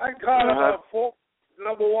 I caught about 4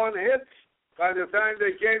 number one hits by the time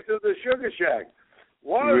they came to the Sugar Shack.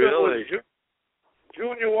 One of them was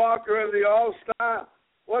Junior Walker and the All-Star.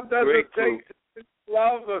 What does it take to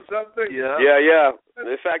love or something? Yeah.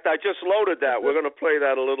 In fact, I just loaded that. We're going to play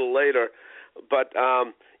that a little later. But,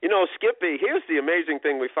 Skippy, here's the amazing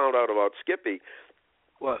thing we found out about Skippy.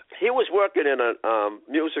 What? He was working in a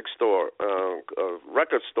music store, a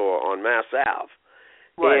record store on Mass Ave.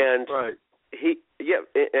 and right.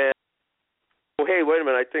 and oh, hey, wait a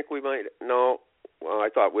minute, I think we might no. Well, I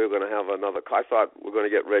thought we were going to have another. I thought we were going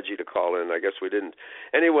to get Reggie to call in. I guess we didn't.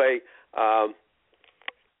 Anyway,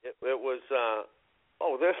 it was.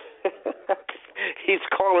 There. He's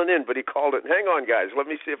calling in, but he called it. Hang on, guys. Let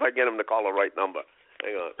me see if I get him to call the right number.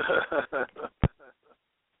 Hang on.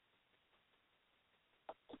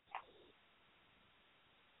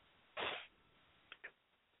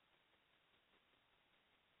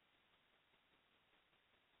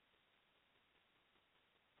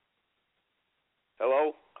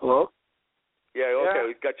 Hello? Hello? Yeah, okay,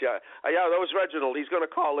 we've got you. Yeah, that was Reginald. He's going to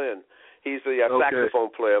call in. He's the Okay.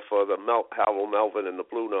 saxophone player for the Howell Melvin and the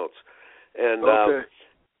Blue Notes. And Okay.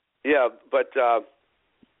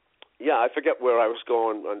 I forget where I was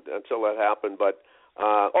going until that happened. But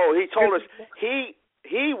he told us he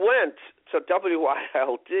went to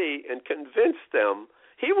WILD and convinced them.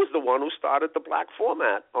 He was the one who started the black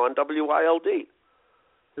format on WILD.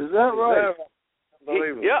 Is that right?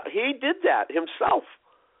 He did that himself.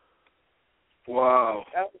 Wow.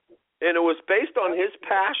 And it was based on his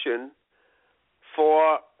passion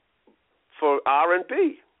for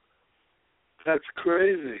R&B. That's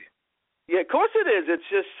crazy. Yeah, of course it is. It's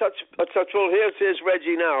just such. Well, here's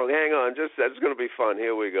Reggie now. Hang on, that's going to be fun.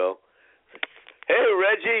 Here we go. Hey,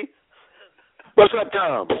 Reggie. What's up,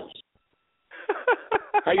 Tom?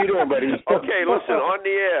 How you doing, buddy? Okay, listen. On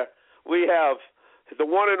the air, we have the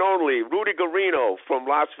one and only Rudy Guarino from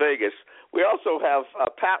Las Vegas. We also have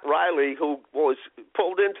Pat Riley, who was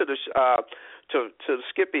pulled into the to the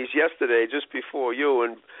Skippies yesterday, just before you.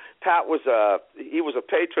 And Pat was a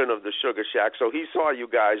patron of the Sugar Shack, so he saw you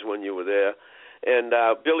guys when you were there. And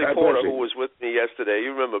Billy Porter, who was with me yesterday,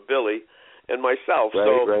 you remember Billy, and myself.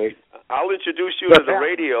 Right. I'll introduce you to the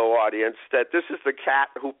radio audience that this is the cat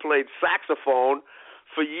who played saxophone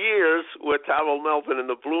for years with Howell Melvin and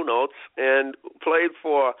the Blue Notes, and played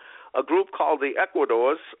for a group called the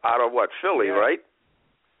Ecuadors out of Philly, right?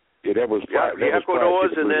 Yeah, that was the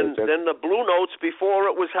Ecuadors, and then the Blue Notes before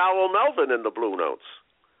it was Howell Melvin and the Blue Notes.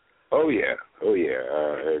 Oh yeah. You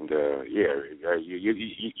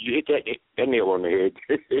hit that nail on the head.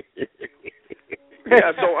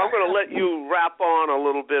 Yeah, so I'm going to let you rap on a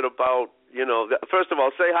little bit about, first of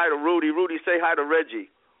all, say hi to Rudy. Rudy, say hi to Reggie.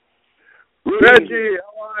 Reggie,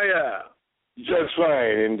 how are ya? Just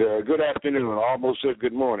fine, and good afternoon. Almost said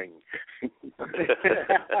good morning.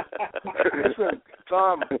 Listen,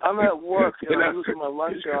 Tom, I'm at work, and I'm losing my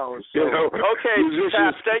lunch hours. So. Okay,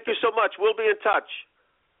 Pat, thank you so much. We'll be in touch.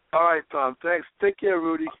 All right, Tom. Thanks. Take care,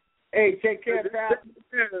 Rudy. Hey, take care, Pat.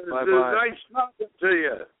 Bye-bye. Nice talking to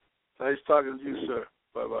you. Nice talking to you, sir.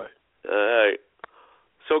 Bye-bye. All right.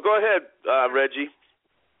 So go ahead, Reggie.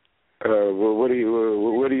 Well, what do you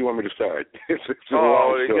want me to start?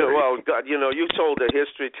 God, you told the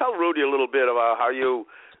history. Tell Rudy a little bit about how you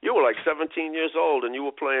were like 17 years old and you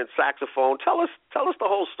were playing saxophone. Tell us the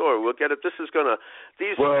whole story. We'll get it.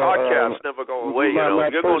 These podcasts never go away. You're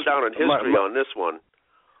going down in history on this one.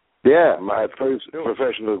 Yeah, my first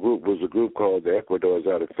professional group was a group called the Ecuadors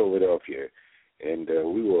out of Philadelphia, and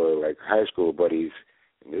we were like high school buddies.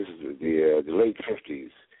 And this is the late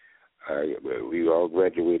 50s. We all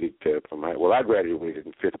graduated from high. Well, I graduated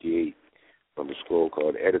in '58 from a school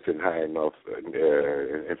called Edison High in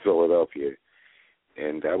Philadelphia,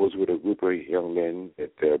 and I was with a group of young men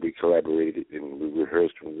that we collaborated and we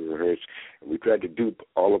rehearsed, and we tried to dupe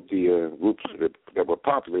all of the groups that were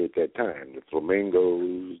popular at that time: the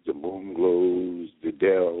Flamingos, the Moonglows, the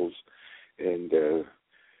Dells, and the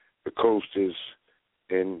Coasters,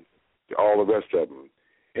 and all the rest of them.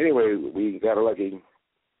 Anyway, we got lucky.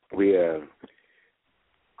 We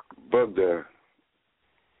bugged a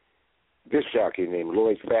disc jockey named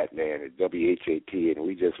Lloyd Fatman at WHAT, and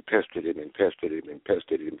we just pestered him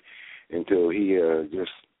until he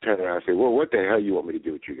just turned around and said, "Well, what the hell you want me to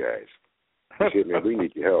do with you guys?" He said, "Man, we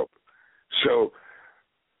need your help." So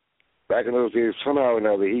back in those days, somehow or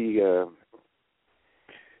another, he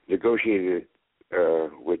negotiated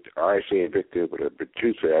with RCA Victor, with a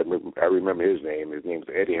producer. I remember his name. His name's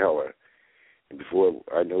Eddie Heller. And before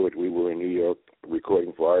I knew it, we were in New York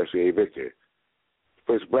recording for RCA Victor.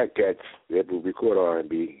 First black cats that would record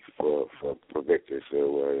R&B for Victor.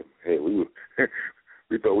 So hey, we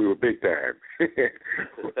thought we were big time.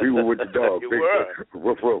 We were with the dog.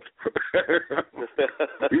 Woof woof.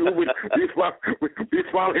 we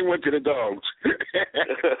finally went to the dogs.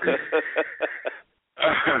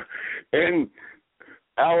 And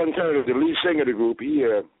Alan Turner, the lead singer of the group, he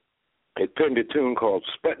had penned a tune called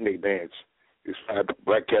Sputnik Dance. These 5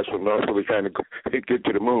 black cats from North Philly trying to get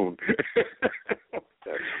to the moon.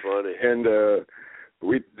 That's funny. And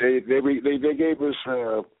They gave us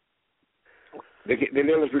they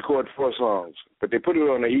let us record 4 songs, but they put it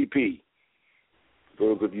on an EP.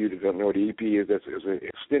 For those of you that don't know what the EP is, it's an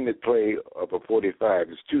extended play of a 45.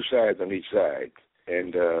 There's 2 sides on each side,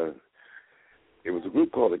 and it was a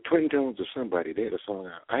group called the Twin Tones or somebody. They had a song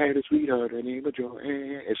out. I had a sweetheart, her name was Joe.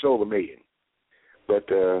 It sold 1 million. But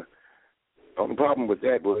the only problem with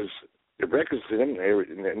that was the records in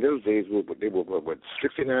those days they were what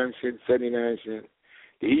 69 cents, 79 cents.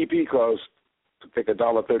 The EP cost I think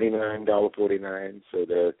 $1.39, $1.49. So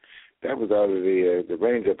that was out of the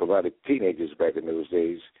range of a lot of teenagers back in those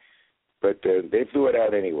days. But they threw it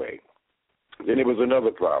out anyway. Then there was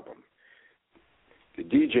another problem. The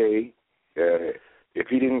DJ, if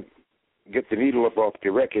he didn't get the needle up off the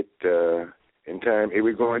record in time, it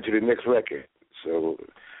would go into the next record. So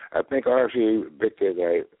I think RCA Victor,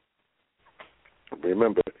 I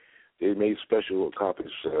remember, they made special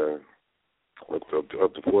copies of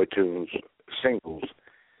the 4 tunes singles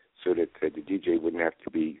so that the DJ wouldn't have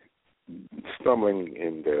to be stumbling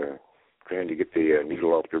and trying to get the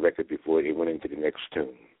needle off the record before it went into the next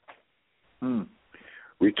tune.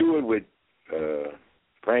 We toured with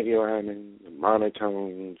Frankie Lyman,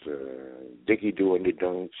 Monotones, Dickie Doing the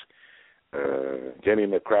Don'ts, Jimmy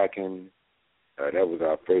McCracken. That was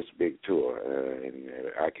our first big tour. And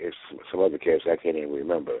I guess some other cats I can't even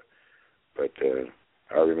remember. But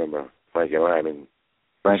I remember Frankie Lyman.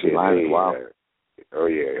 Frankie Lyman, wow.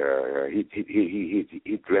 He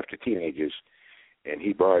left the teenagers, and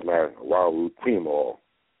he borrowed my Wild Root Cream Oil,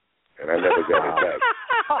 and I never got it back.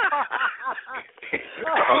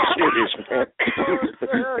 I'm serious, man.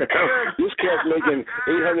 This cat's making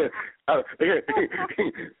 800.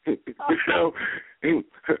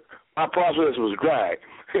 My process was dry.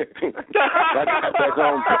 I got back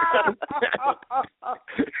home.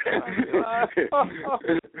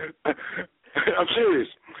 I'm serious.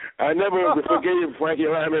 I never forgave Frankie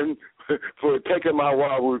Lyman for taking my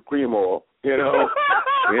Wild Root Cream Oil, you know.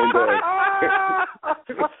 And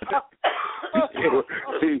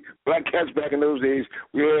see, black cats back in those days,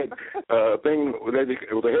 we had a thing with a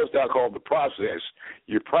hairstyle called the process.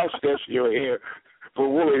 You process your hair for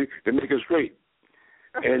woolly to make it straight.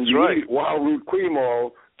 And you need Wild Root Cream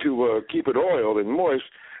Oil to keep it oiled and moist,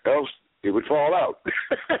 else it would fall out.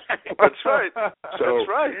 That's right. So,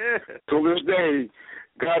 till this day,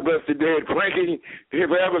 God bless the dead, Frankie,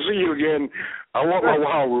 if I ever see you again, I want my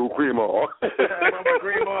Wild Root Cream Oil. God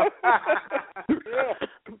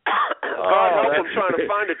help him trying to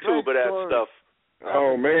find a tube of that stuff.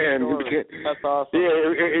 Oh, man. That's awesome. Yeah,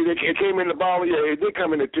 it came in the bottle. Yeah, it did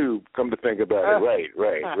come in the tube, come to think about it.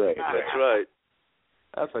 Right. That's right.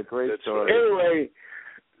 That's a great story. Anyway,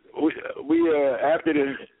 we after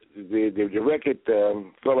the record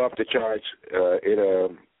fell off the charts,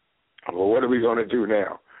 well, what are we going to do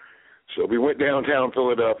now? So we went downtown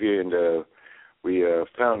Philadelphia, and we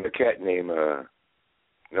found a cat named, our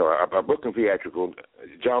booking theatrical,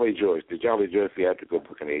 Jolly Joyce, the Jolly Joyce Theatrical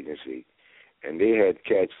Booking Agency, and they had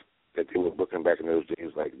cats that they were booking back in those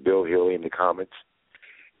days, like Bill Haley and the Comets,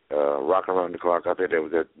 Rock Around the Clock. I think that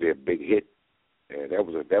was their big hit, and that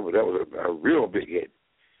was a real big hit.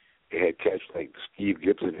 They had cats like Steve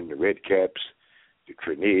Gibson and the Red Caps, the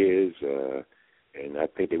Treniers, and I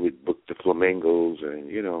think they would book the Flamingos, and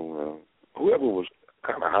whoever was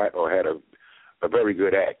kind of hot or had a very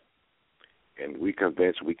good act. And we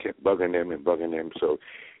convinced, we kept bugging them. So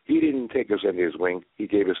he didn't take us under his wing. He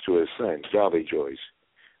gave us to his son, Jolly Joyce.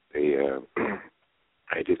 They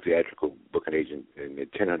I did theatrical booking agent in the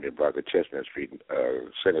 1000 block of Chestnut Street,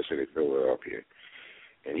 Center City, Philadelphia.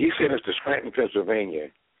 And he sent us to Scranton,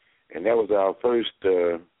 Pennsylvania, and that was our first,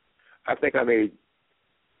 I think I made,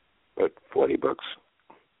 $40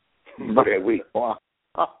 for that week. Wow.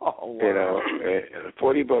 Wow.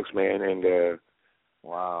 $40, man, and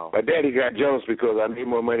wow. My daddy got jealous because I made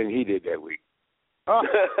more money than he did that week.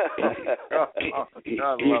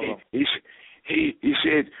 He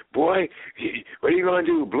said, "Boy, what are you going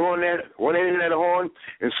to do? Blow on that one end of that horn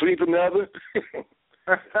and sleep in the other?"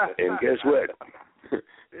 And guess what?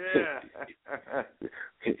 Yeah.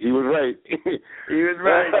 He was right. He was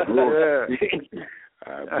right.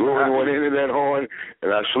 I blew in one end of that horn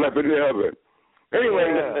and I slept in the other. Anyway,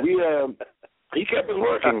 he kept us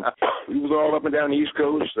working. We was all up and down the East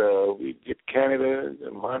Coast. We did Canada,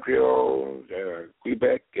 Montreal,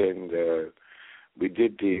 Quebec, and we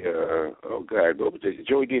did the what was it?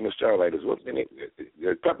 Joey D and the Starlighters. What was the name?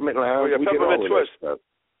 The Peppermint Lounge. We did all of that stuff.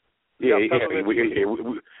 We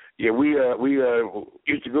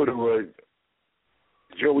used to go to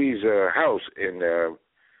Joey's house in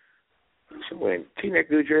somewhere in Teaneck,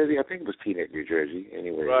 New Jersey. I think it was Teaneck, New Jersey.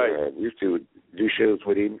 Anyway, Right. We used to do shows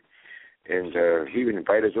with him, and he would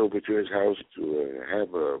invite us over to his house to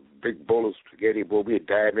have a big bowl of spaghetti. Boy, we'd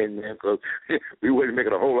dive in there because we wasn't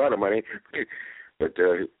making a whole lot of money, but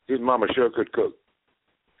his mama sure could cook.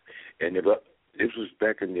 And this was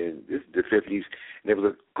back in the 50s, and there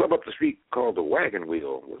was a club up the street called the Wagon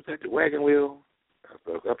Wheel. Was that the Wagon Wheel?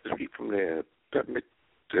 Up the street from the Peppermint,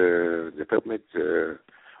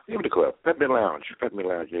 name of the club, Peppermint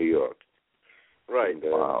Lounge, New York. Right. And,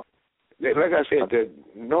 wow. Like I said,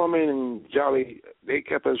 Norman and Jolly, they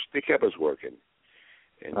kept us working.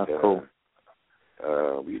 And that's cool.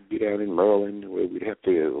 We'd be down in Maryland where we'd have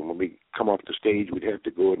to, when we come off the stage, we'd have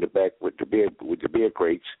to go in the back with the beer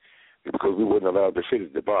crates because we weren't allowed to sit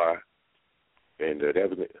at the bar. And that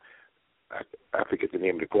was, I forget the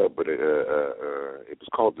name of the club, but it was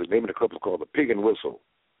called, the name of the club was called the Pig and Whistle.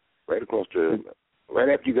 Right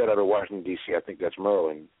after you got out of Washington, D.C., I think that's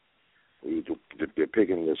Maryland, we do the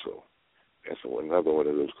Pig and Whistle. That's another one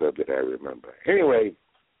of those clubs that I remember. Anyway,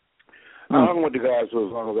 I hung with the guys for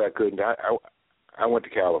as long as I could. I went to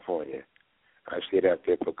California. I stayed out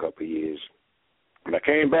there for a couple of years. When I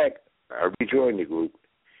came back, I rejoined the group,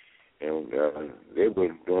 and they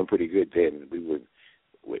were doing pretty good then.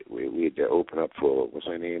 We had to open up for, what's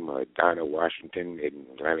her name, Dinah Washington in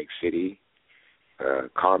Atlantic City,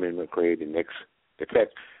 Carmen McRae the next. In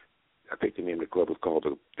fact, I think the name of the club was called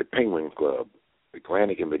the Penguin Club,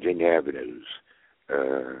 Atlantic and Virginia Avenues,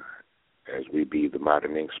 as we be the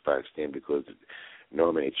modern ink spots then, because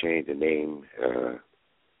Norman had changed the name.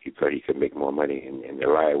 He thought he could make more money, and the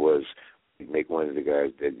lie was he'd make one of the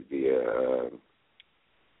guys, the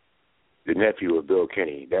nephew of Bill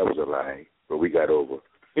Kenny. That was a lie, but we got over.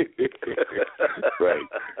 Right.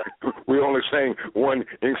 We only sang one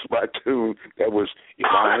ink spot tune that was If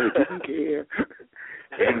I Didn't Care.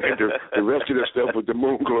 And the rest of the stuff was the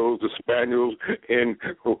Moonglows, the Spaniels, and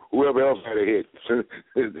whoever else had a hit.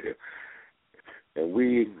 And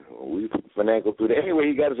we finagled through that. Anyway,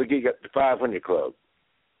 he got us a gig at the 500 Club.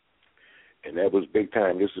 And that was big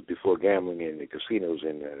time. This was before gambling in the casinos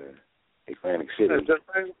in Atlantic City.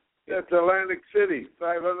 That's Atlantic City,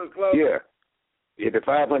 500 Club? Yeah. Yeah, the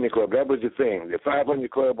 500 Club, that was the thing. The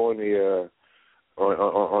 500 Club on the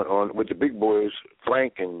on with the big boys,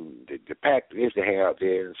 Frank and the Pack used to hang out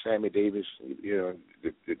there, and Sammy Davis, the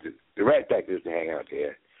Rat Pack used to hang out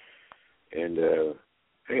there. And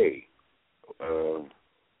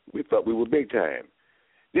we thought we were big time.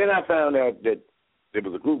 Then I found out that there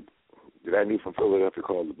was a group that I knew from Philadelphia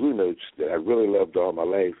called the Blue Notes that I really loved all my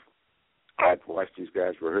life. I'd watch these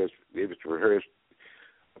guys rehearse. They used to rehearse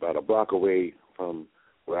about a block away from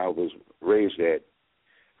where I was raised at,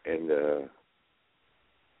 and the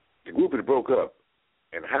group had broke up,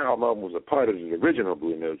 and Hal Melvin was a part of the original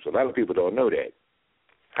Blue Notes. A lot of people don't know that.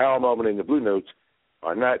 Hal Melvin and the Blue Notes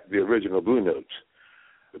are not the original Blue Notes.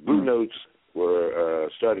 The Blue Notes were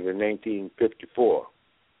started in 1954,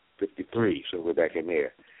 53, so we're back in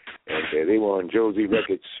there. And they were on Josie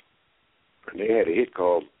Records, and they had a hit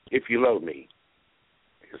called If You Love Me.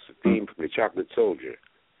 It's a theme from the Chocolate Soldier.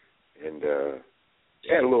 And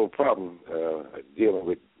they had a little problem dealing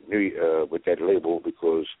with that label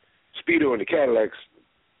because Speedo and the Cadillacs,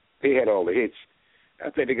 they had all the hits. I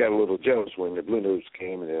think they got a little jealous when the Blue Notes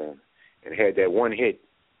came and had that one hit,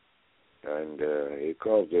 and it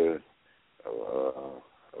caused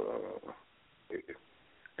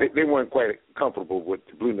they weren't quite comfortable with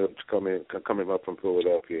the Blue Notes coming up from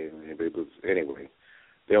Philadelphia, and it was anyway.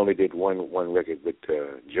 They only did one record with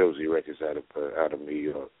Josie Records out of New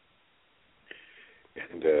York,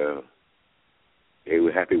 and they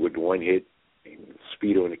were happy with the one hit. And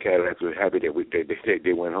Speedo and the Cadillacs were happy that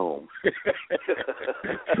they went home.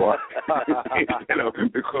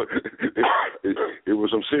 Because it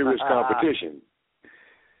was some serious competition.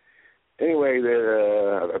 Anyway,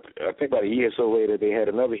 I think about a year or so later, they had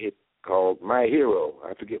another hit called My Hero.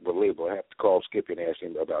 I forget what label. I have to call Skippy and ask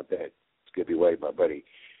him about that. Skippy White, my buddy.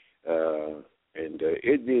 And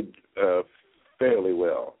it did fairly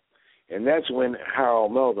well. And that's when Hal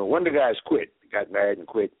Melvin, one of the guys quit, got married and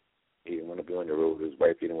quit. He didn't want to be on the road. His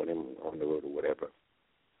wife didn't want him on the road or whatever.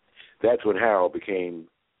 That's when Hal became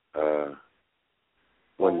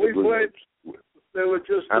one of the Blue Notes. They were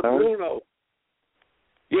just the Blue Notes.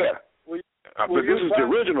 Yeah. But this is the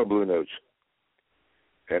original Blue Notes.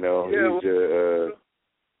 You know,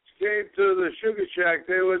 came to the Sugar Shack,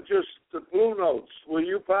 they were just the Blue Notes. Were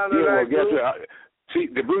you part of that group? See,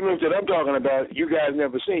 the Blue Notes that I'm talking about, you guys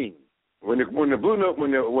never seen. When the Blue Note,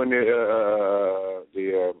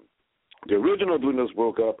 the original Blue Notes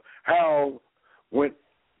broke up, Hal went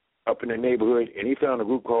up in the neighborhood, and he found a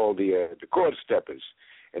group called the Chord Steppers,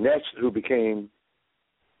 and that's who became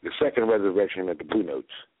the second resurrection of the Blue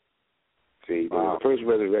Notes. See, there was the first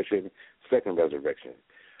resurrection, second resurrection,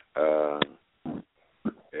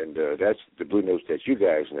 and that's the Blue Notes that you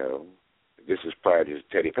guys know. This is prior to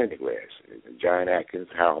Teddy Pendergrass, John Atkins,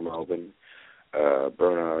 Hal Melvin,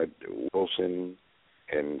 Bernard Wilson,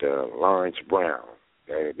 and Lawrence Brown.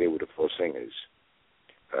 They were the four singers.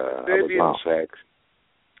 I was on sax.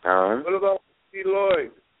 What about P.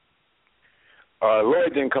 Lloyd?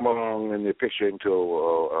 Lloyd didn't come along in the picture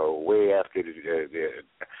until way after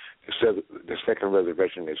the second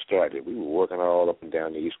resurrection had started. We were working all up and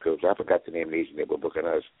down the East Coast. I forgot the name of the agent that were booking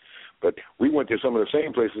us. But we went to some of the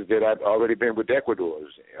same places that I'd already been with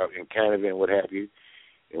Ecuadors, in Canada and what have you.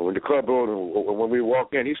 And when the club owner, when we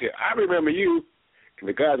walked in, he said, "I remember you." And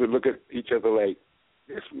the guys would look at each other like,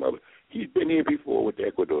 "This mother, he's been here before with the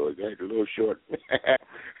Ecuadors. That's a little short."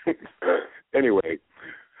 Anyway,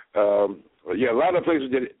 a lot of places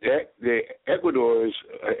that the Ecuadors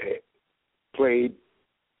played.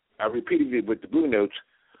 I repeated it with the Blue Notes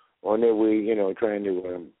on their way, trying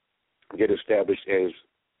to get established as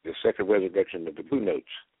the second resurrection of the Blue Notes.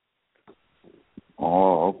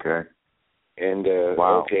 Oh, okay. And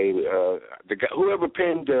wow. Okay, the guy, whoever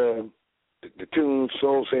penned the tune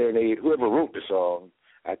 "Soul Serenade," whoever wrote the song,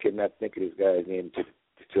 I cannot think of this guy's name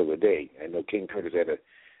till the day. I know King Curtis had a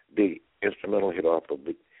big instrumental hit off of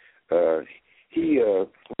it. He was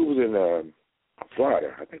in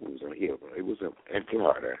Florida. I think it was on here. It was in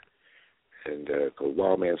Florida. And because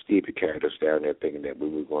Wildman Stevie carried us down there thinking that we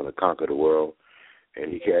were going to conquer the world.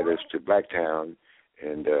 And he carried us to Blacktown.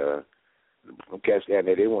 And the cats down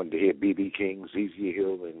there, they wanted to hear B.B. King, Z.Z.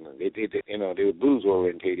 Hill, and they were blues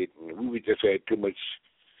orientated. And we just had too much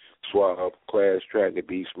suave class trying to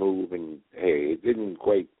be smooth. And, hey, it didn't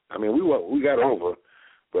quite, we got over,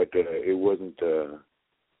 but it wasn't a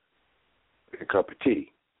cup of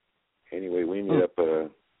tea. Anyway, we ended up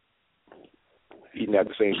eating out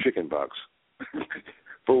the same chicken box.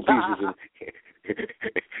 4 pieces,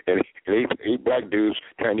 and eight black dudes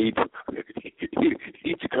trying to eat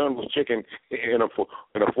the Colonel's chicken in a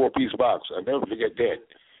 4-piece box. I'll never forget that.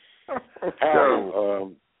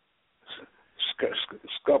 How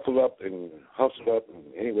scuffled up and hustled up, and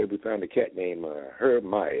anyway, we found a cat named Herb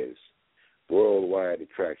Myers, Worldwide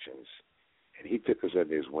Attractions, and he took us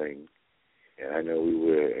under his wing. And I know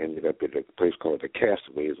we ended up at a place called the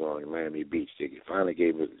Castaways on Miami Beach. They finally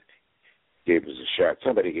gave us a shot.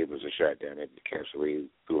 Somebody gave us a shot down at the Castaways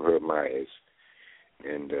through Herb Myers.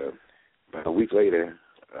 And about a week later,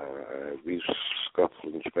 we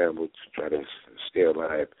scuffled and scrambled to try to stay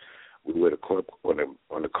alive. We were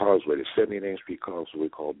on the causeway, the 79th Street Causeway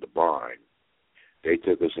called the Barn. They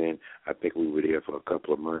took us in. I think we were there for a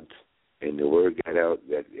couple of months. And the word got out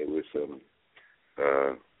that it was some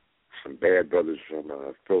bad brothers from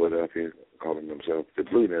Philadelphia calling themselves the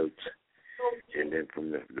Blue Notes. And then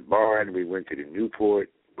from the Barn, we went to the Newport,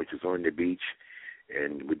 which is on the beach,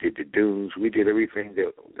 and we did the dunes. We did everything.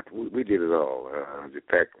 We did it all. In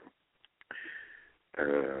fact,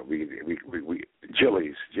 we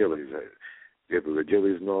Jillies. There was a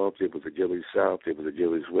Jillies North, there was a Jillies South, there was a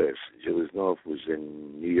Jillies West. Jillies North was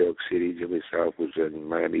in New York City, Jillies South was in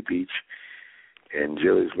Miami Beach, and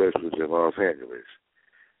Jillies West was in Los Angeles.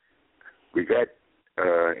 We got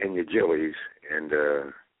in the Jillies, and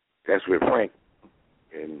that's where Frank,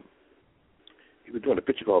 and he was doing a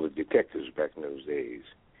picture called The Detectives back in those days.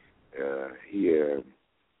 He used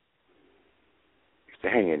to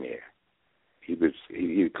hang in there.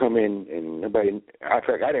 He'd come in, and nobody. In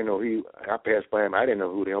fact, I didn't know I passed by him. I didn't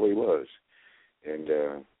know who the hell he was, and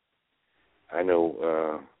I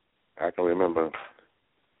know I can remember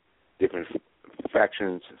different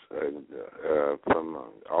factions from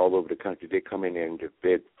all over the country. They come in there and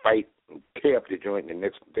they'd fight and tear up the joint, and the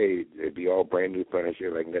next day it'd be all brand new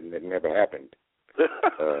furniture like nothing that never happened.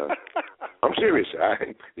 I'm serious.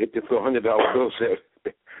 They threw $100 bills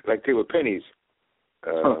like they were pennies.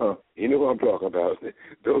 You know what I'm talking about?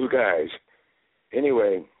 Those guys.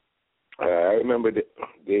 Anyway, I remember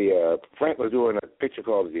Frank was doing a picture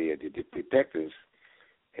called The Detectives,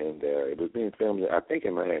 and it was being filmed, I think,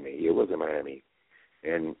 in Miami. It was in Miami.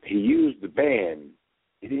 And he used the band.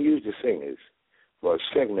 He didn't use the singers for a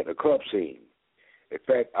segment, a club scene. In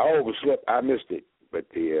fact, I overslept. I missed it. But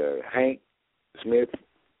the Hank Smith,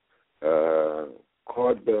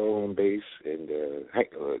 Claude Bell on bass, and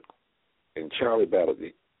Charlie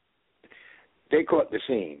Ballard, they caught the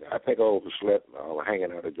scene. I think I overslept. I was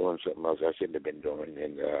hanging out or doing something else I shouldn't have been doing,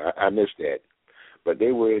 and I missed that. But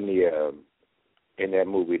they were in that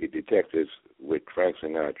movie, The Detectives, with Frank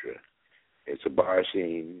Sinatra. It's a bar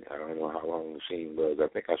scene. I don't know how long the scene was. I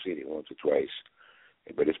think I've seen it once or twice,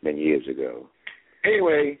 but it's been years ago.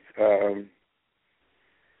 Anyway,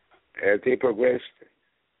 as they progressed,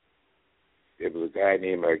 there was a guy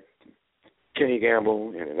named Kenny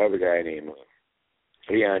Gamble and another guy named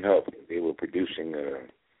Leon Huff. They were producing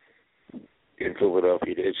in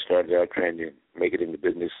Philadelphia. They started out trying to make it in the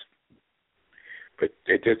business, but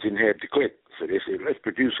they just didn't have the click. So they said, let's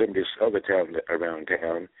produce some of this other talent around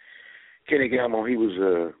town. Kenny Gamble, he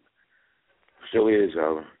was, still is,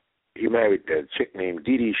 he married a chick named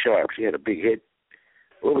Dee Dee Sharp. She had a big hit.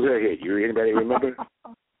 What was her hit? Anybody remember?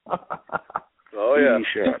 Oh, yeah. Dee Dee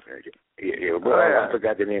Sharp. Yeah, but I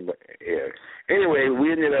forgot the name. Yeah. Anyway,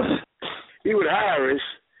 we ended up, he would hire us.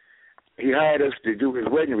 He hired us to do his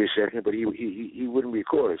wedding reception, but he wouldn't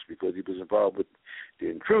record us because he was involved with the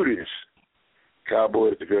Intruders,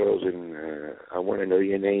 Cowboys, the Girls, and I Want to Know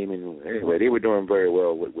Your Name. And anyway, they were doing very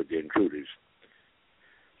well with the Intruders.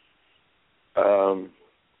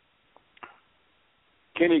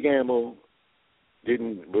 Kenny Gamble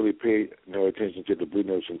didn't really pay no attention to the Blue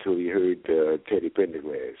Notes until he heard Teddy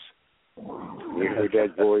Pendergrass. When he heard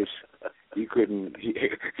that voice, he couldn't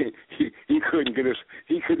get us.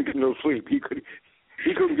 He couldn't get no sleep. He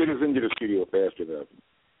couldn't get us into the studio fast enough.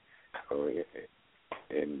 Oh, yeah.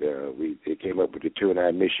 And they came up with the tune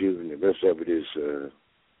 "I Miss You," and the rest of it is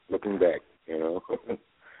looking back. You know.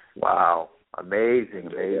 Wow, amazing.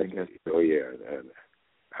 Oh yeah.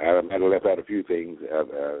 I might have left out a few things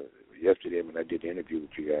yesterday when I did the interview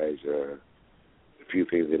with you guys. A few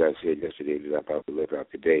things that I said yesterday that I probably left out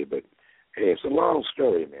today, but hey, it's a long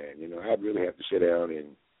story, man. You know, I'd really have to sit down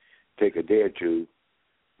and take a day or two,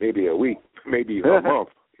 maybe a week, maybe a month.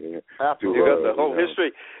 You know, the whole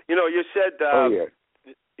history. You know, you said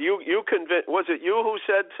you convinced. Was it you who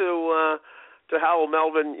said to Howell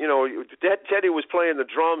Melvin? You know, Teddy was playing the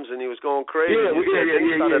drums and he was going crazy. Yeah.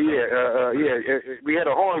 We had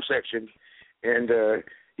a horn section, and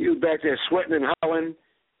he was back there sweating and howling.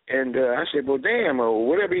 And I said, well, damn,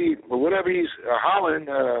 whatever he's howling,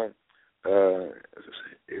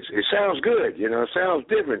 it sounds good, you know, it sounds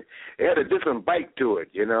different. It had a different bite to it,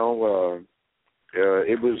 you know.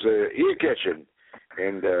 It was ear-catching.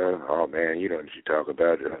 And, oh, man, you know what you talk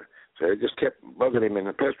about. So I just kept bugging him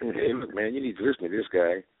and pestering him. Hey, look, man, you need to listen to this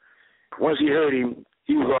guy. Once he heard him,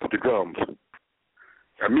 he was off the drums.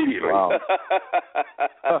 Immediately. Wow.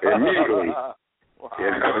 Immediately. Wow.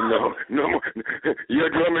 Yeah, no more. Your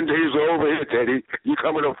drumming days are over here, Teddy. You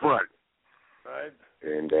coming up front. Right.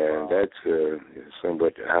 And that's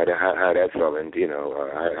somewhat how that fell, and you know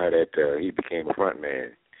how that he became a front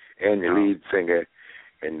man and the lead singer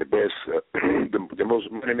and the best, the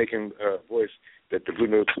most money-making voice that the Blue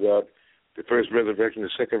Notes got. The first resurrection, the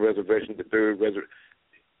second resurrection, the third resurrection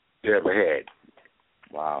they ever had.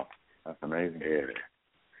 Wow, that's amazing.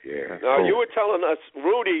 Yeah. Now you were telling us,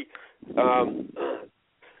 Rudy.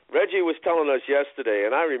 Reggie was telling us yesterday,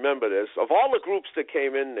 and I remember this. Of all the groups that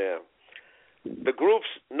came in there, the groups,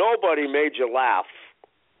 nobody made you laugh,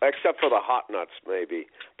 except for the Hot Nuts, maybe.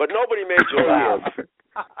 But nobody made you laugh,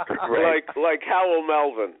 right. like Howell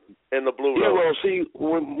Melvin and the Blue Notes. Yeah, well, see,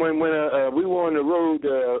 when we were on the road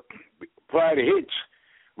prior to hits,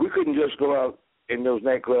 we couldn't just go out in those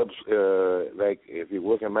nightclubs like if you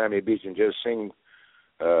work in Miami Beach and just sing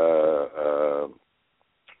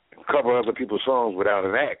cover other people's songs without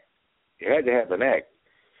an act. You had to have an act.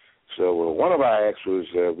 So one of our acts was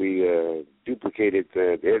we duplicated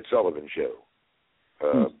the Ed Sullivan Show.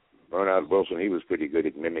 Bernard Wilson, he was pretty good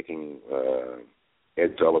at mimicking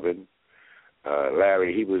Ed Sullivan.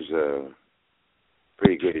 Larry, he was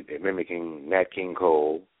pretty good at mimicking Nat King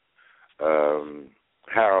Cole.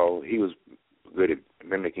 Harold, he was good at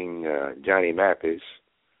mimicking Johnny Mathis.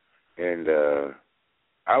 And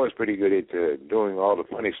I was pretty good at doing all the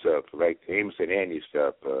funny stuff, like Amos and Andy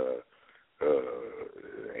stuff,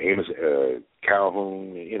 Amos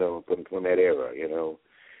Calhoun, you know, from that era, you know.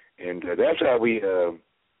 And that's how we,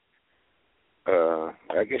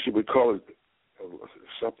 I guess you would call it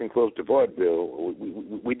something close to vaudeville.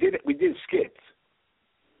 We did skits,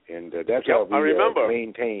 and that's how we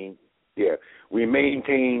maintained. Yeah, we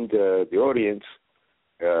maintained the audience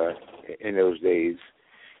in those days.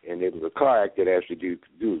 And there was a car act that actually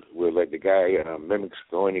do where like the guy mimics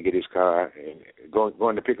going to get his car and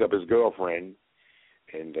going to pick up his girlfriend,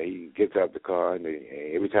 and he gets out the car, and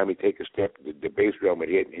every time he takes a step, the bass drum would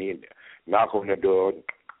hit, and he'd knock on the door,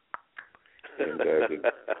 and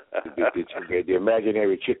the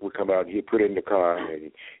imaginary chick would come out, and he'd put in the car,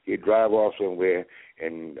 and he'd drive off somewhere,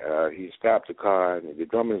 and he'd stop the car, and the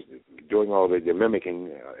drummer's doing all the mimicking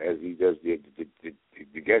as he does the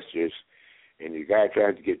gestures. and the guy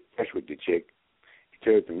tried to get in touch with the chick. He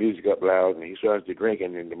turned the music up loud, and he starts to drink,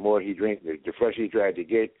 and the more he drank, the fresher he tried to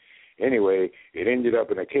get. Anyway, it ended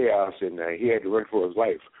up in a chaos, and he had to run for his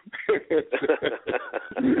life.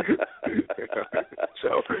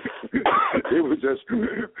 So it was just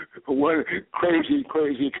one crazy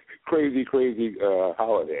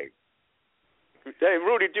holiday. Hey,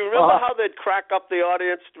 Rudy, do you remember how they'd crack up the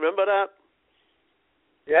audience? Do you remember that?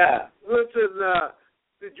 Yeah. Listen,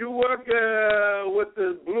 did you work with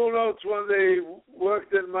the Blue Notes when they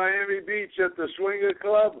worked in Miami Beach at the Swinger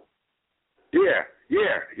Club? Yeah.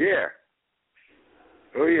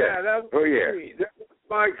 Oh, yeah. That was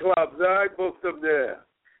my club. I booked them there.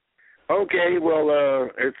 Okay, well,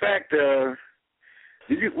 in fact, were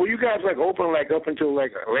you guys open up until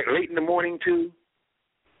late in the morning too?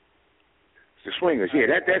 The Swingers, yeah,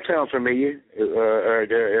 that sounds familiar.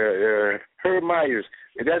 Herb Myers,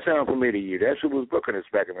 did that sound familiar to you? That's who was booking us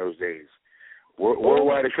back in those days.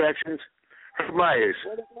 Worldwide Attractions, Herb Myers.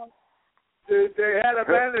 They had a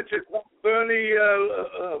manager called Bernie,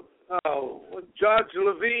 George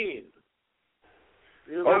Levine.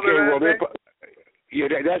 Yeah,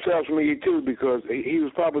 that sounds familiar too because he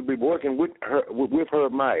was probably working with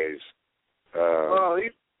Herb Myers.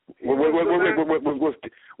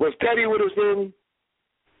 Was Teddy with us then?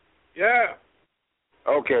 Yeah.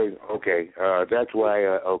 Okay. That's why.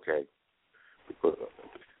 Okay.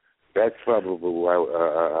 That's probably why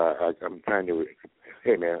I'm trying to.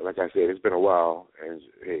 Hey man, like I said, it's been a while, and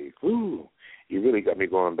hey, you really got me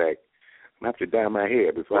going back. I'm gonna have to dye my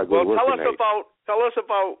hair before I go to work tonight. Tell us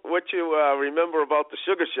about what you remember about the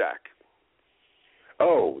Sugar Shack.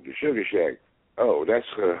 Oh, the Sugar Shack. Oh, that's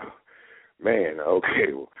man.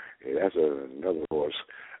 Okay, that's another horse.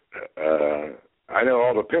 I know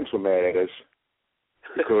all the pimps were mad at us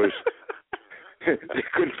because they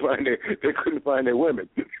couldn't find their women,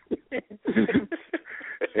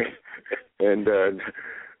 and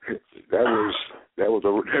that was a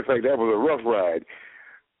rough ride.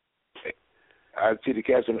 I'd see the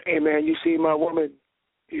cats and, hey man, you see my woman?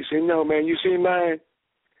 You say, no man, you see mine?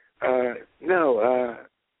 No.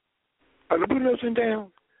 Are the Blue Notes in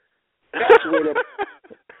town? That's where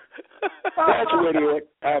they're at.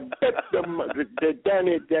 I bet they're down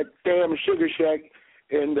at that damn Sugar Shack,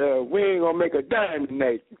 and we ain't gonna make a dime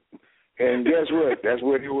tonight. And guess what? That's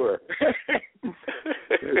where they were.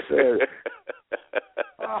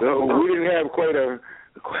 So we didn't have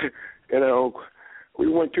we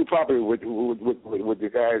weren't too popular with the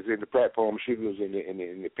guys in the platform shoes and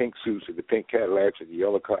the pink suits and the pink Cadillacs and the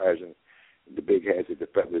yellow cars and the big hats and the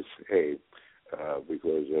feathers. Hey,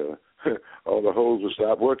 because all the hoes would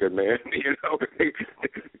stop working, man.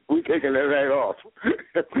 We taking that night off.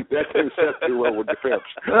 That didn't set too well with the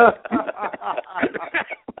pimps.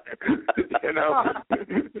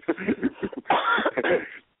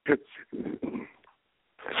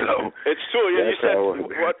 So it's true. You said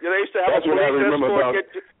they used to have a police escort.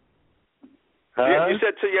 You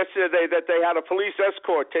said yesterday that they had a police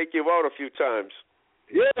escort take you out a few times.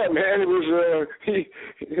 Yeah, man, it was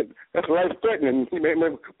that's life threatening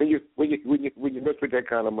when you mess with that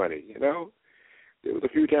kind of money. There was a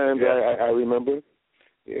few times I remember.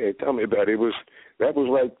 Yeah, tell me about it. That was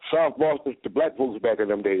like South Boston to black folks back in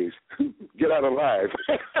them days. Get out alive.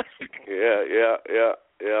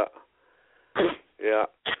 Yeah.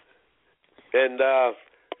 And,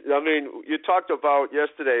 you talked about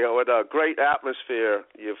yesterday what a great atmosphere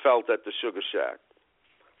you felt at the Sugar Shack.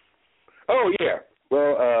 Oh, yeah.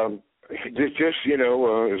 Well, just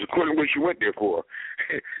it's according to what you went there for,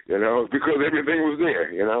 because everything was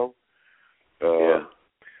there, Yeah.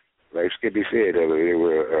 Like Skippy said, there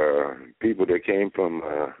were people that came from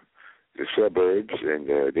the suburbs, and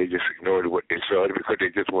they just ignored what they saw because they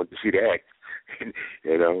just wanted to see the act,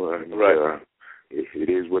 Right. It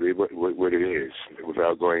is what it is.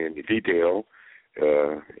 Without going into detail,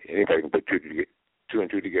 anybody can put two and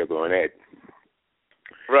two together on that.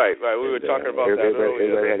 Right. We were talking about that earlier.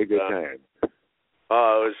 Everybody had a good time.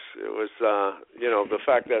 It was the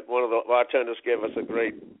fact that one of the bartenders gave us a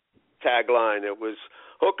great tagline. It was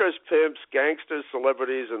hookers, pimps, gangsters,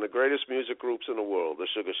 celebrities, and the greatest music groups in the world, the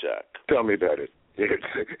Sugar Shack. Tell me about it.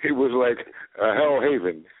 It was like a hell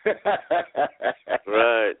haven.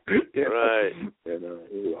 Right. Yeah. Right.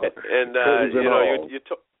 And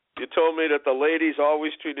you told me that the ladies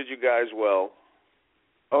always treated you guys well.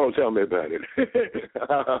 Oh, tell me about it.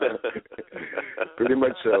 Pretty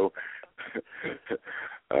much so.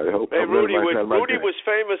 Hey, Rudy was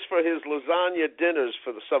famous for his lasagna dinners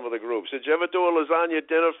for some of the groups. Did you ever do a lasagna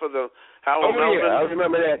dinner for the Howard Melvin? Yeah, I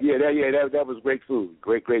remember that. Yeah, that was great food.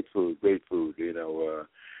 Great food.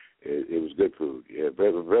 It was good food. Yeah,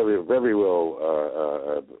 very, very, very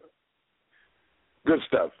well. Good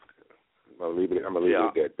stuff. I'm gonna leave it at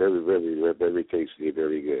that. Very, very, very tasty.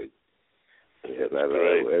 Very good. Yeah,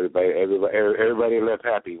 everybody left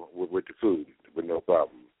happy with the food, with no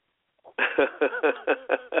problem.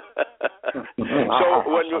 So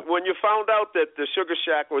when you found out that the Sugar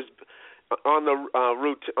Shack was on the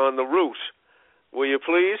route, were you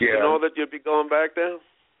pleased to know that you'd be going back there?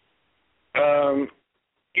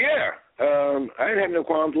 Yeah. I didn't have no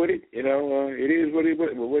qualms with it. You know, it is what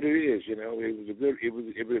it is. You know, it was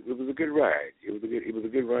a good ride. It was a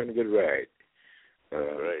good run, a good ride.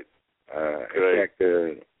 Right. In fact,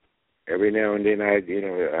 every now and then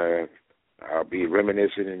I'll be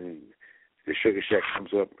reminiscing, and the Sugar Shack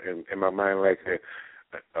comes up in my mind like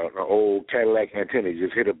an old Cadillac antenna. You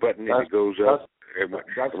just hit a button and it goes up. And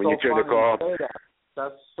when you turn the car off,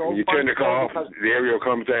 when you turn the car off, the aerial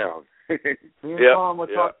comes down. Me and Tom were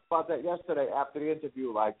talking about that yesterday after the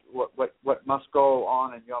interview, like what must go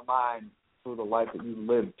on in your mind through the life that you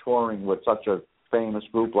lived touring with such a famous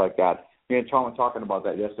group like that. Me and Tom were talking about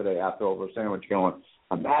that yesterday after over a sandwich, going,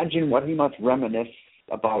 imagine what he must reminisce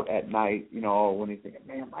about at night, you know, when he's thinking,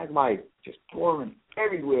 man, my life just touring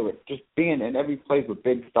everywhere, just being in every place with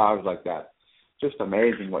big stars like that. Just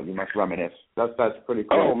amazing what you must reminisce. That's pretty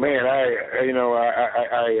cool. Oh man,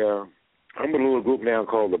 I'm with a little group now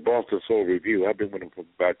called the Boston Soul Review. I've been with them for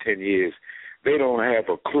about 10 years. They don't have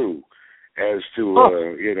a clue as to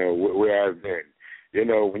where I've been. You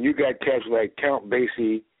know, when you got cats like Count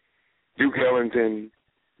Basie, Duke Ellington,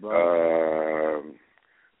 what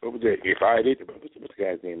was that? What's the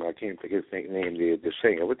guy's name? I can't think of his name. The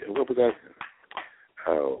singer. What was that?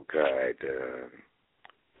 Oh God!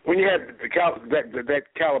 When you have that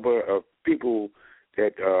caliber of people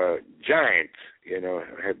that giants,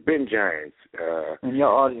 have been giants, in your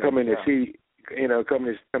audience, coming to see,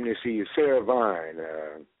 coming to see you, Sarah Vine.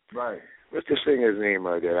 Right. What's the singer's name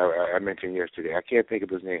that I mentioned yesterday? I can't think of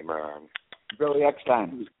his name. Billy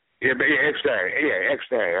Eckstein. Yeah,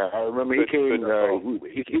 Eckstein. I remember he came to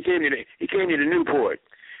the Newport.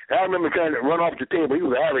 And I remember trying to run off the table. He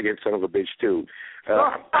was an arrogant son of a bitch too.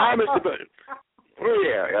 Hi, Mr.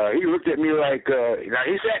 He looked at me like. Now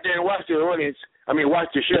he sat there and watched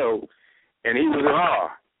the show, and he was in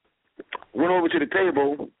awe. Went over to the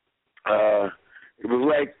table. It was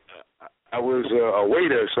like I was a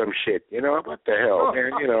waiter or some shit. What the hell,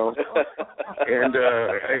 man? And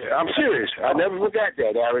I'm serious. I never forgot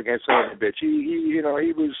that arrogant son of a bitch. He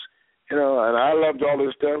was, and I loved all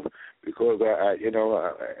this stuff because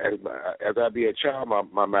as I be a child,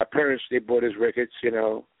 my parents, they bought his records. He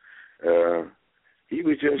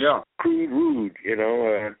was just crude, rude. He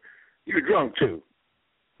was drunk too.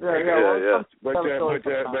 But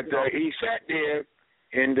he sat there,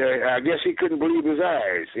 and I guess he couldn't believe his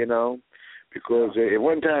eyes. Because at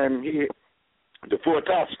one time the Four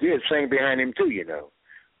Tops did sing behind him too,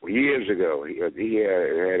 years ago. He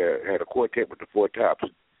had a quartet with the Four Tops,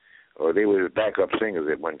 or they were backup singers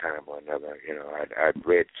at one time or another. I'd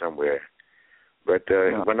read somewhere. But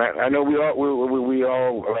when I know we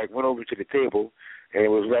all like went over to the table, and it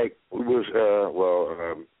was like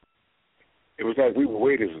it was like we were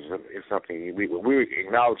waiters or something. We were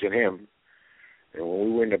acknowledging him. And when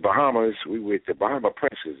we were in the Bahamas, we were at the Bahama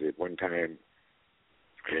Princes at one time.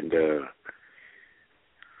 And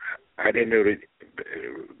I didn't know that,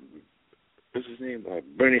 what's his name?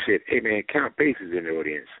 Bernie said, hey, man, Count Basie's in the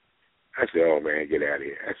audience. I said, oh, man, get out of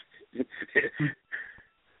here.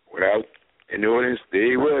 Went out in the audience. There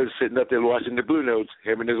he was, sitting up there watching the Blue Notes,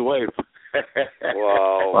 him and his wife.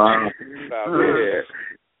 Wow. Yeah.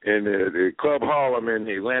 And the Club Harlem in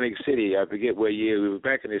Atlantic City, I forget what year, we were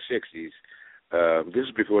back in the 60s. This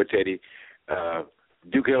is before Teddy.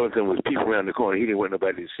 Duke Ellington was people around the corner. He didn't want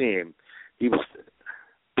nobody to see him. He was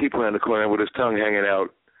people around the corner with his tongue hanging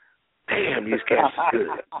out. Damn, these cats is good.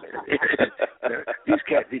 These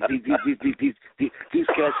cats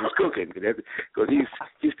is cooking because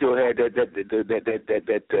he still had that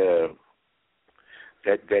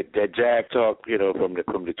jive talk, from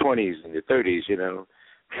the 20s and the 30s,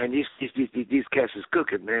 And these cats is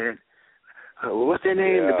cooking, man. What's their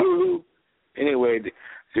name? The Blue. Anyway,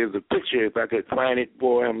 there's a picture. If I could find it,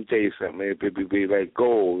 boy, I'm gonna tell you something. It would be like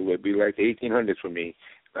gold. It would be like the 1800s for me.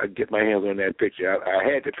 If I could get my hands on that picture. I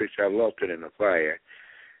had the picture. I lost it in the fire.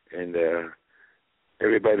 And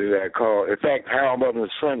everybody that I called, in fact, Harold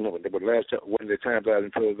Mother's son, one of the times I was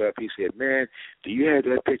in Philadelphia, he said, "Man, do you have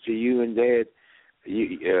that picture of you and Dad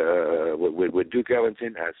with Duke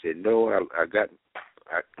Ellington?" I said, "No,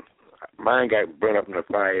 mine got burned up in the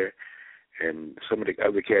fire." And some of the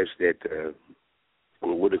other cats that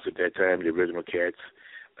were with us at that time, the original cats,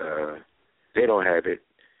 They don't have it.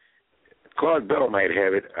 Claude Bell might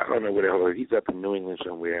have it. I don't know where the hell. He's up in New England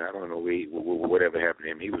somewhere. I don't know whatever happened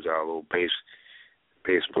to him. He was our little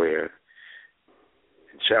bass player.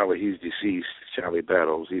 And Charlie, he's deceased. Charlie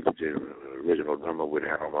Battles, he was the original drummer with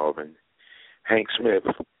Harold Melvin. Hank Smith,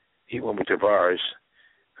 he went with Tavares.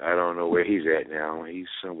 I don't know where he's at now. He's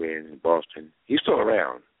somewhere in Boston. He's still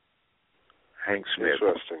around. Hank Smith.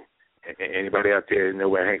 Interesting. Anybody out there know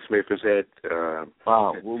where Hank Smith is at?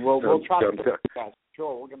 Wow. We'll try to look.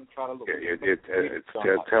 Sure, we're going to try to look.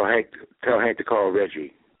 Tell Hank to call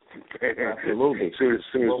Reggie. Absolutely.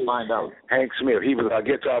 We'll find out. Hank Smith, he was our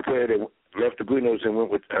guitar player that left the Blue Notes and went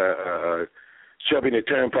with Chubby the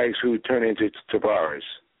Turnpikes, who turned into Tavares.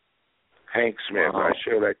 Hank Smith. I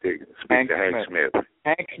sure like to speak to Hank Smith.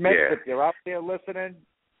 Hank Smith, if you're out there listening,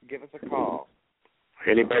 give us a call.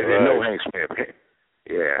 Anybody that know Hank Smith?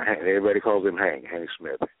 Yeah, everybody calls him Hank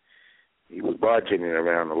Smith. He was bartending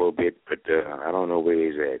around a little bit, but I don't know where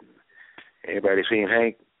he's at. Anybody seen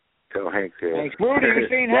Hank? Tell Hank to... Hank. Rudy, you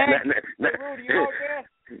seen Hank? Rudy, you out there?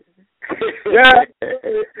 Yeah.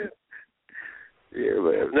 Yeah,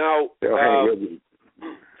 man. Now,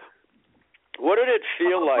 what did it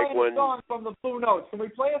feel like when... a song from the Blue Notes. Can we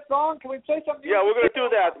play a song? Can we play something? Yeah, we're going to do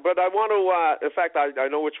that, but I want to... in fact, I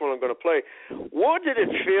know which one I'm going to play. What did it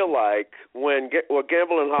feel like when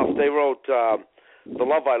Gamble and Huff, they wrote... The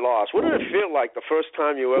Love I Lost. What did it feel like the first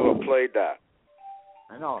time you ever played that?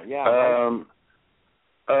 I know, yeah.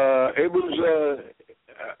 It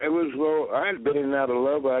was well. I had been in and out of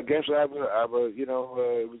love, but I guess I was, it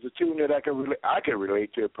was a tune that I can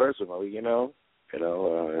relate to personally. In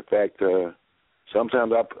fact,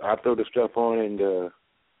 sometimes I throw the stuff on and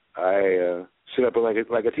I sit up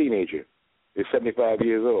like a teenager. It's 75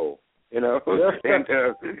 years old. And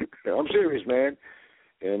I'm serious, man.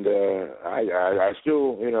 And I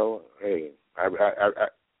still, hey,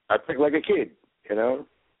 I think like a kid,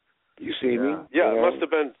 You see me? Yeah, it must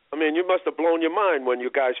have been. I mean, you must have blown your mind when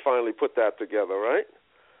you guys finally put that together, right?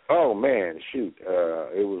 Oh man, shoot!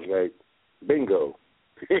 It was like bingo,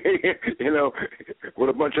 with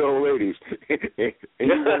a bunch of old ladies, and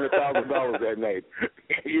you won $1,000 that night.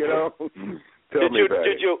 Tell me about it.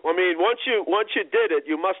 Did you? I mean, once you did it,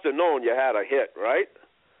 you must have known you had a hit, right?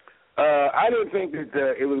 I didn't think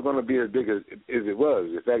that it was going to be as big as it was.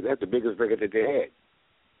 In fact, that's the biggest record that they had.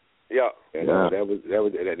 Yeah. That was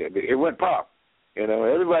it went pop.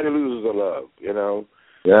 Everybody loses a love. Yeah.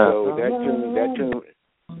 So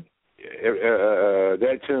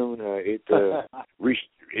that tune,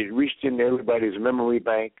 it reached into everybody's memory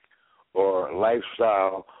bank, or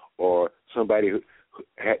lifestyle, or somebody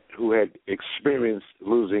who had experienced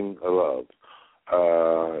losing a love.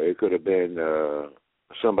 It could have been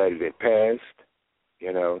somebody that passed,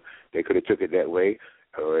 they could have took it that way,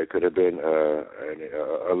 or it could have been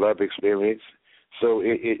a love experience. So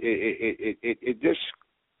it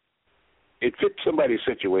fit somebody's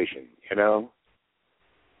situation,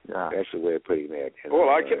 Yeah. That's the way of putting that. Well,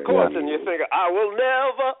 of course, and you think, I will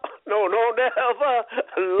never love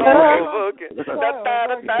again.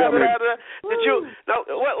 Did you? Now,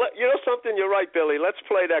 something? You're right, Billy. Let's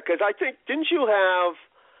play that, because I think, didn't you have?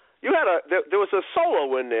 There was a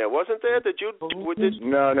solo in there, wasn't there?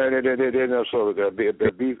 No, there's no solo. Be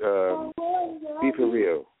for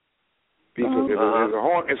real.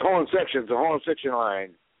 It's horn section. It's a horn section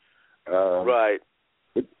line. Right.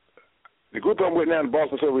 The group I'm with now, in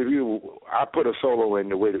Boston Soul Review, I put a solo in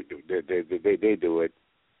the way they do it.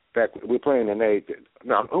 In fact, we're playing tonight.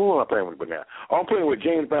 No, who am I playing with now? I'm playing with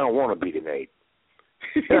James Brown Wannabe tonight.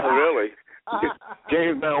 Oh, really?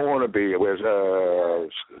 James Brown Wannabe was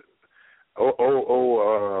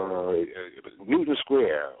Newton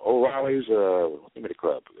Square, O'Reilly's Comedy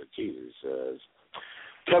Club. Jesus,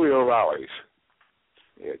 Terry O'Reilly's.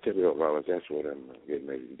 Yeah, Terry O'Reilly's. That's what I'm getting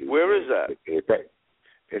ready to do. Where is that?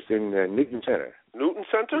 It's in Newton Center. Newton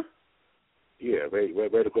Center? Yeah,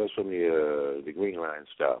 right across from the Green Line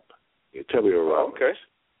stop. Yeah, Terry O'Reilly's. Okay.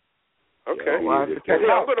 Okay. I'm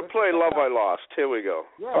going to play Love I Lost. Here we go.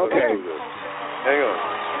 Yeah, okay. Hang on.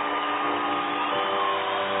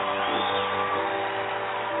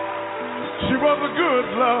 She was a good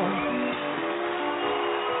love.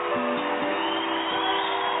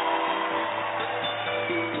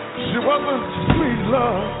 She was a sweet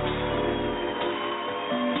love.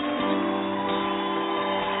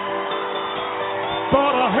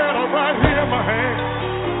 Thought I had her right here in my hand.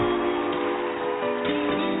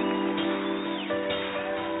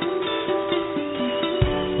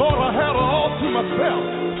 Thought I had her all to myself.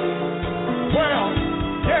 Well,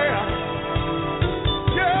 yeah.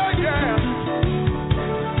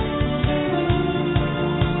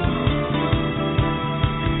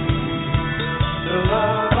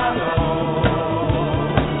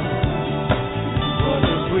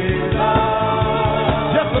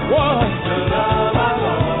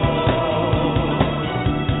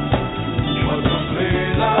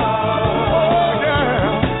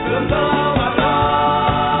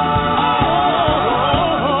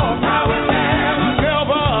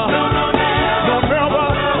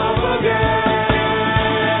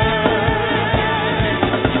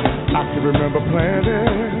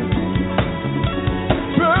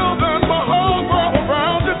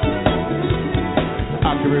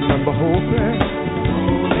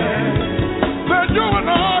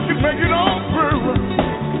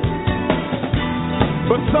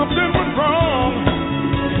 nothing was wrong.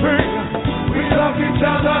 Sing. We love each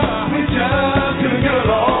other, we just couldn't get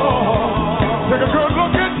along. Take a good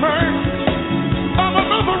look at me. I'm a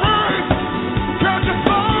misery. Can't you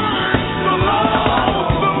find the love,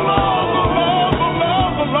 the love, the love, the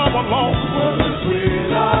love, the love alone? Was it sweet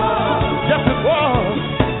love? Yes, it was.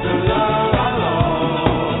 The love I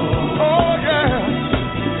lost. Oh, yeah.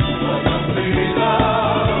 Was it sweet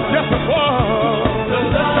love? Yes, it was. The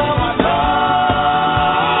love I lost.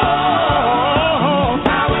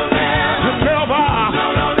 I will never,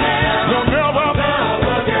 never, never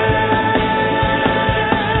again.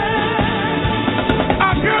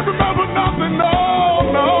 I can't remember nothing, no.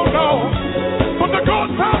 But the good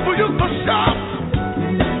times we used to shop,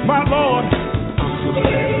 my Lord. I'm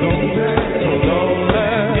so lonely.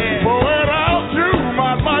 For without you,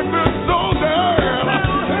 my life is so dead.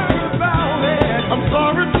 I'm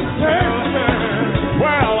sorry to say,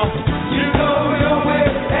 well, you go your way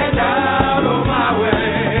and I go my way.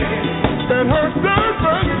 It hurts deep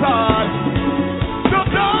inside. The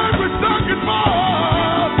time we stuck in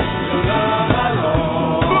mud. The love I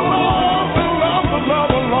lost. The love, the love, the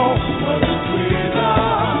love alone. Was it sweet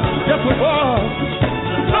love? Yes, it was.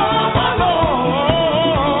 The love I lost.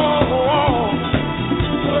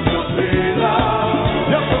 Was it sweet love?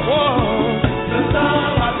 Yes, it was. The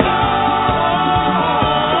love I lost.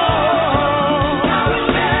 I will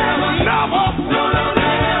never, never,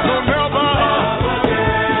 no, never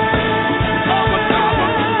again. I will never,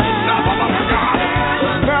 never love again.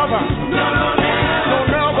 Never, no,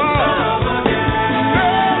 never again.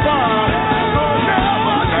 Never, no, never,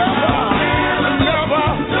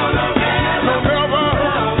 never, never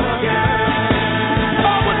again.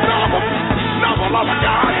 I would never, never love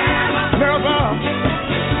again. Never,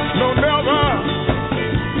 no, never.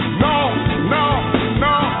 No.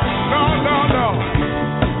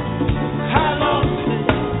 I lost it.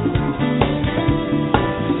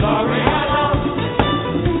 Sorry, I lost it.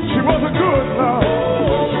 She wasn't good, love.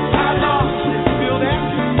 I lost it. Feel that?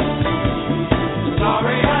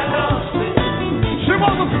 Sorry, I lost it. She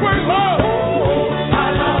wasn't sweet, love.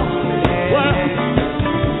 I lost it. Well,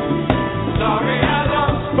 sorry, I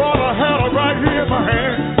lost it. Thought I had her right here in my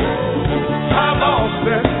hand. I lost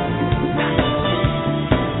it.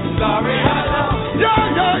 Sorry, I lost it. Yeah.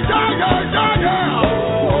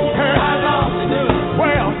 Hey, I lost it.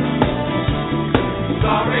 Well,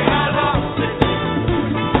 sorry, I lost it.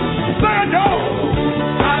 Say it, yo.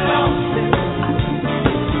 I lost it.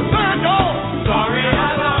 Say it, yo. Sorry,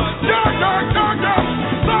 I lost it. Yeah.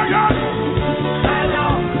 Say it. I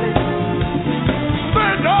lost it. Say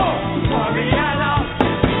it, yo. Sorry, I lost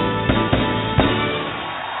it.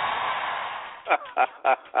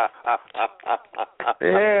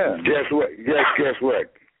 Yeah. Guess what? Guess what?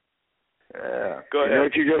 Yeah. Go You know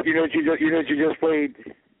ahead. what you just played?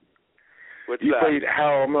 What's You that? played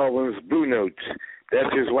Howard Melvin's Blue Notes.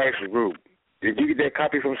 That's his wife's group. Did you get that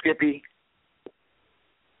copy from Skippy?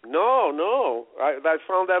 No. I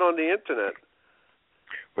found that on the internet.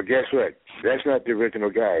 But guess what? That's not the original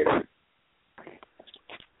guys.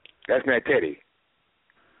 That's not Teddy.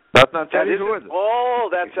 That's not That Teddy. is Who is it? Oh,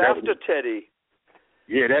 that's after Teddy.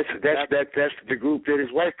 Yeah, that's the group that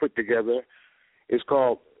his wife put together. It's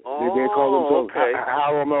called. They call themselves okay.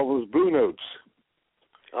 Howard Melvin's Blue Notes.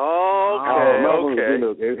 Okay. Blue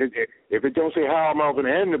Notes. If it don't say Howard Melvin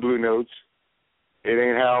and the Blue Notes, it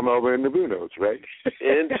ain't Howard Melvin and the Blue Notes, right?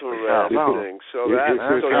 Interesting. So you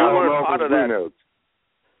weren't part of that. Notes.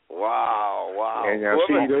 Wow. And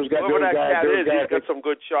whoever those that cat is, he's got some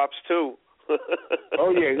good chops too. Oh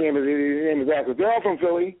yeah, his name is Axel. They're all from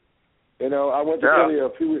Philly. You know, I went to Philly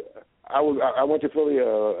I went to Philly.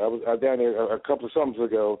 I was down there a couple of summers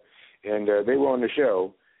ago, and they were on the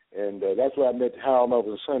show. And that's where I met Hal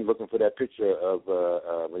Melvin's son, looking for that picture of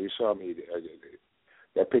when he saw me,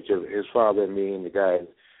 that picture of his father and me and the guy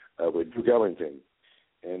with Duke Ellington.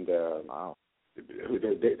 And wow.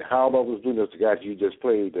 Hal Melvin's doing this. The guy you just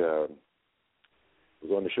played was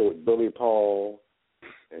on the show with Billy Paul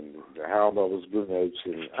and Hal Melvin's Blue Notes,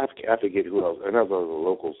 and I forget who else. Another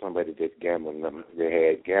local, somebody that Gambling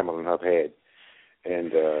Hub had.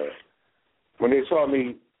 And when they saw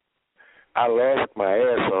me, I laughed my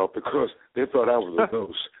ass off because they thought I was a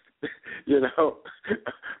ghost. You know?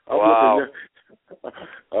 Wow.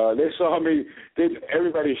 They saw me.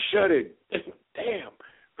 Everybody shuddered. Damn,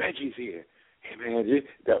 Reggie's here. Hey, man,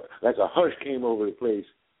 like a hush came over the place.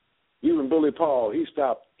 Even Billy Paul, he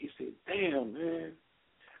stopped. He said, damn, man.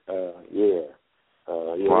 Yeah.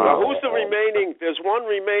 Wow. Who's the remaining? There's one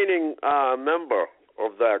remaining member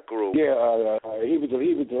of that group. Yeah, he was the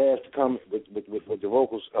last to come with the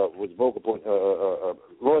vocals, with vocal point.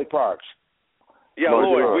 Roy Parks. Yeah,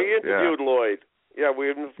 Lloyd. We interviewed Lloyd. Yeah, we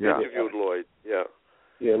interviewed Lloyd. Yeah.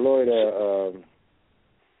 Yeah, Lloyd.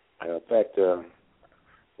 In fact,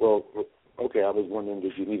 well, okay. I was wondering,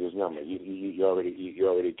 did you need his number? You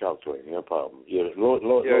already talked to him. No problem. Yeah, Lloyd.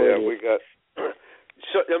 We got.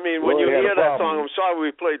 So I mean, when you hear that song, I'm sorry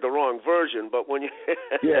we played the wrong version, but when you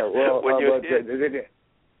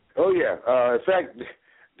in fact,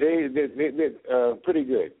 they pretty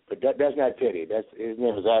good, but that's not Teddy. That's his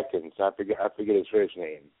name is Atkins. I forget his first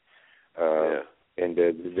name. And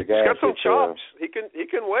the guy. He's got some chops. He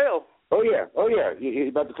can wail. Oh yeah. He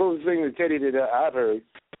about the closest thing to Teddy that I've heard.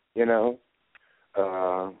 You know.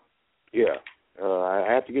 I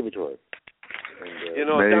have to give it to him. And,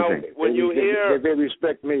 now when you hear they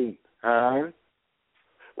respect me.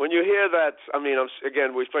 When you hear that, I mean,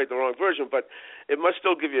 again, we played the wrong version, but it must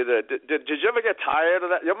still give you the. Did you ever get tired of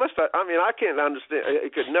that? You must. I mean, I can't understand. You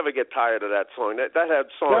could never get tired of that song. That had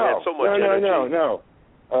so much energy. No.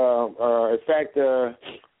 In fact,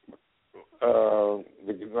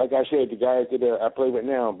 like I said, the guys that I play with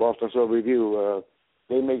now, Boston Soul Review,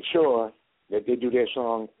 they make sure that they do that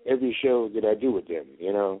song every show that I do with them.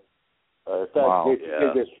 You know. In fact,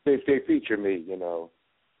 they feature me. You know.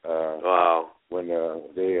 Wow. When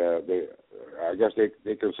they I guess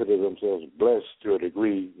they consider themselves blessed to a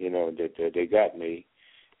degree, you know, that they got me,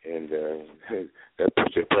 and that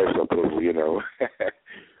puts their price up a little, you know,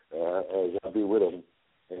 as I'll be with them.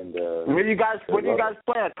 And where do you guys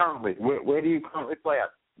play at currently? Where do you currently play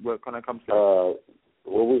at? What kind of comes to?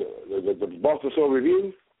 The Boston Soul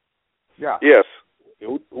Review. Yeah. Yes.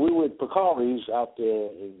 We were at Pocari's out there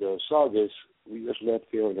in the Saugus. We just left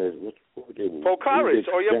here on the Pocari's.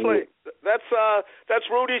 Oh, you play. That's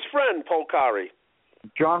Rudy's friend, Pocari.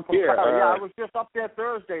 John Pocari. I was just up there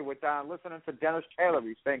Thursday with listening to Dennis Taylor.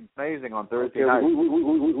 He sings amazing on Thursday night. We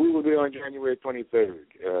were there on January 23rd.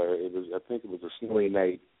 I think it was a snowy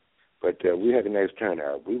night, but we had a nice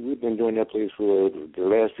turnout. We've been doing that place for the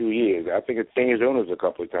last few years. I think it changed owners a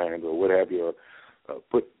couple of times or what have you, or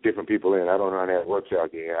put different people in. I don't know how that works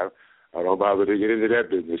out here. I don't bother to get into that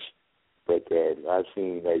business. But I've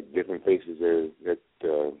seen like different faces there that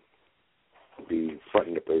be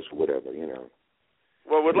fronting the place or whatever, you know.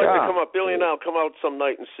 Well, we'd like to come up. Billy and I'll come out some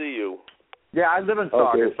night and see you. Yeah, I live in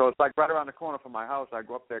Saugus, so it's like right around the corner from my house. I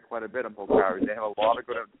go up there quite a bit in Pocari. They have a lot of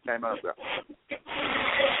good entertainment up there.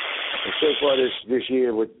 And so far this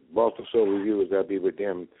year with Boston Soul Review, as I'll be with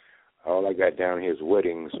them, all I got down here is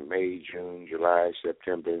weddings, May, June, July,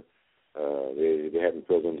 September. They haven't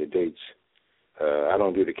filled in the dates. I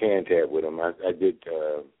don't do the can tab with them. I did,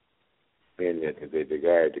 and the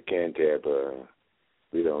guy at the can tab,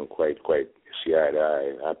 we don't quite see eye to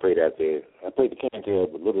eye. I played out there. I played the can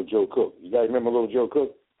tab with Little Joe Cook. You guys remember Little Joe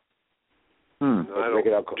Cook? No, I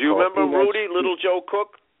don't. Do you remember Rudy, Little Joe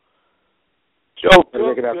Cook? Joe Cook.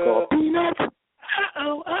 Make it out called Peanuts.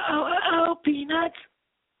 Peanuts.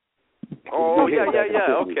 Oh, yeah,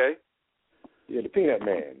 okay. Yeah, the Peanut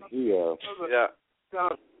Man. Yeah,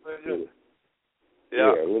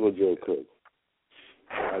 Little Joe Cook.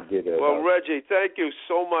 I did. Well, Reggie, thank you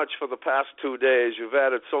so much for the past 2 days. You've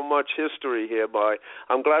added so much history here.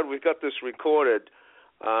 I'm glad we got this recorded.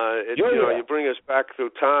 You bring us back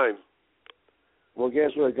through time. Well,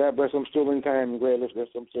 guess what? God bless. I'm still in time. Glad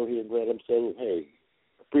I'm still here. Glad I'm still. Hey,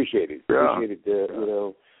 appreciate it. Yeah. Appreciate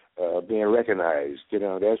it. Being recognized. You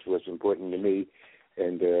know, that's what's important to me.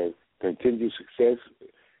 And continued success.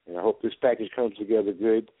 And I hope this package comes together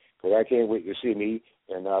good. But I can't wait to see me,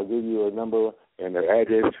 and I'll give you a number and an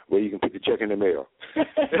address where you can put the check in the mail. I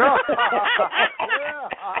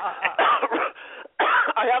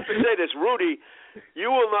have to say this, Rudy,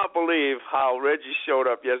 you will not believe how Reggie showed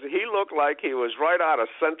up yesterday. He looked like he was right out of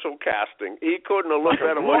Central Casting. He couldn't have looked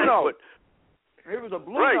at him like he was a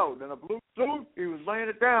blue note in a blue suit. He was laying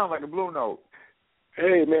it down like a blue note.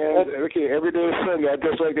 Hey, man, okay, every day is Sunday. I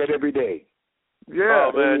dress like that every day. Yeah.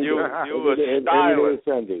 Oh, man, you were stylish. Every day is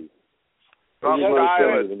Sunday.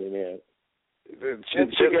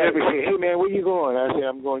 Chick asked me, hey, man, where you going? I said,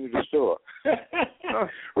 I'm going to the store.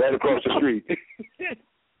 Right across the street.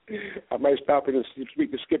 I might stop in and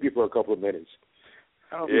speak to Skippy for a couple of minutes.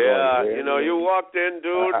 Yeah, you walked in,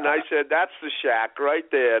 dude, and I said, that's the shack right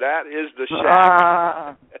there. That is the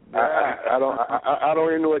shack. I don't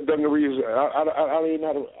even know what dungarees are. I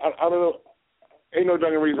don't know. Ain't no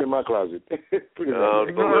dungarees in my closet.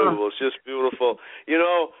 Unbelievable. It's just beautiful.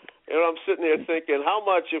 I'm sitting there thinking, how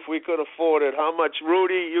much, if we could afford it, how much,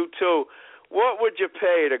 Rudy, you too, what would you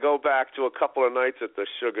pay to go back to a couple of nights at the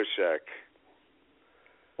Sugar Shack?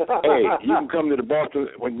 Hey, you can come to the Boston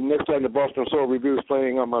when next time the Boston Soul Review is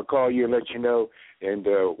playing. I'm gonna call you and let you know, and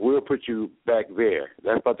we'll put you back there.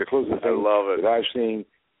 That's about the closest thing that I've seen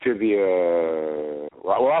to the.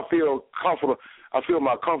 Well, I feel comfortable. I feel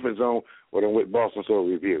my comfort zone when I'm with Boston Soul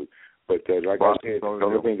Review. But like I said, the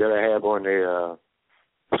only thing that I have on their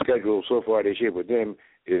schedule so far this year with them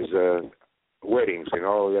is weddings and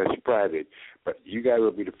all that's private. But you guys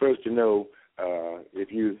will be the first to know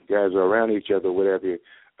if you guys are around each other, whatever.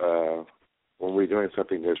 When we're doing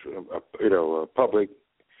something that's public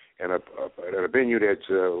and a venue that's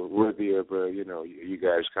worthy of you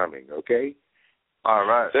guys coming, okay? All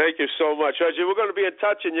right. Thank you so much, Reggie. We're going to be in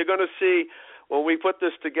touch, and you're going to see when we put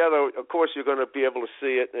this together. Of course, you're going to be able to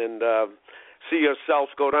see it and see yourself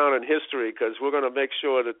go down in history, because we're going to make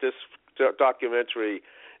sure that this documentary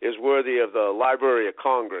is worthy of the Library of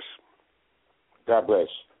Congress. God bless.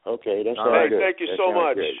 Okay, that's all right. Good. Thank you so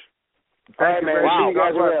much. Good. All right, man. See you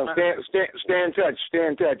guys around. Stay in touch. Stay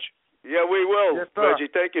in touch. Yeah, we will, yes, Reggie.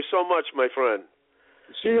 Thank you so much, my friend.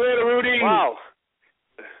 See you later, Rudy. Wow.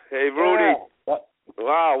 Hey, Rudy.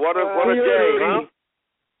 Wow, what a day, Rudy. huh?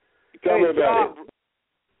 Tell me about it.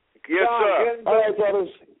 Yes, sir. All right, brothers.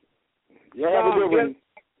 You have a good one.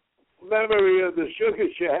 Memory of the Sugar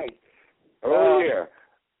Shack. Oh, yeah.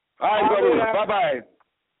 All right, brothers. Bye-bye.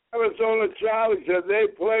 Arizona Charlie said they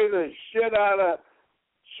play the shit out of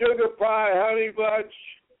Sugar Pie, Honey Bunch,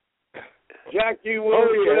 Jackie Wilson.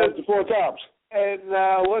 Oh, yeah, that's the Four Tops. And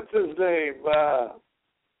what's his name?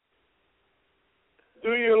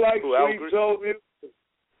 Do you like sweet soul music?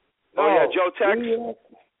 Oh, yeah, Joe Tex?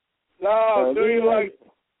 Do you like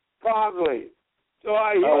Conley? So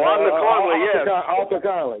Arthur Conley, yes. Arthur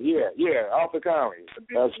Conley, yeah, Arthur Conley.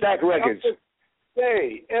 Stack Records.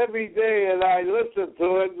 Every day, and I listen to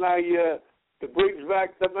it, and it brings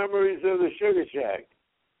back the memories of the Sugar Shack.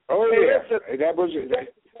 Oh, yeah. That was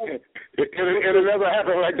it'll never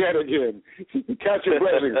happen like that again. Count your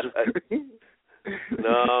blessings.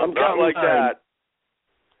 No, not like that.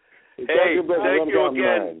 Hey, thank you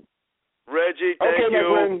again. Reggie, thank you. My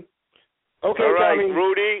friend. Okay, all right, Tommy.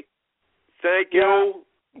 Rudy, thank you.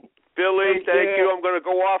 Billy, thank you. I'm going to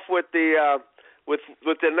go off with the with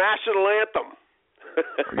the national anthem.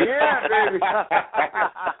 Yeah, baby.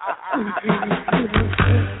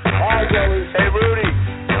 All right, fellas. Hey, Rudy.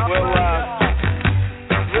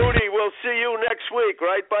 We'll see you next week,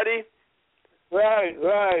 right, buddy?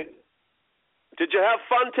 Right. Did you have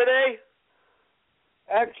fun today?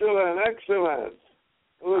 Excellent.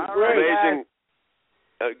 It was great. Amazing.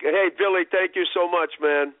 Hey, Billy, thank you so much,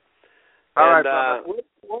 man. All and, right,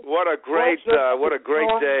 what a great day. What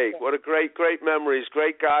a great memories.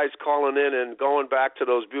 Great guys calling in and going back to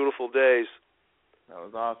those beautiful days. That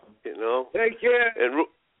was awesome. You know? Take care. And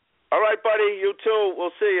all right, buddy. You too.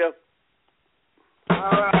 We'll see you.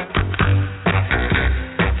 All right.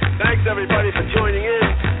 Thanks, everybody, for joining in.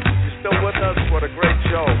 You're still with us. What a great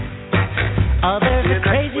show. There's a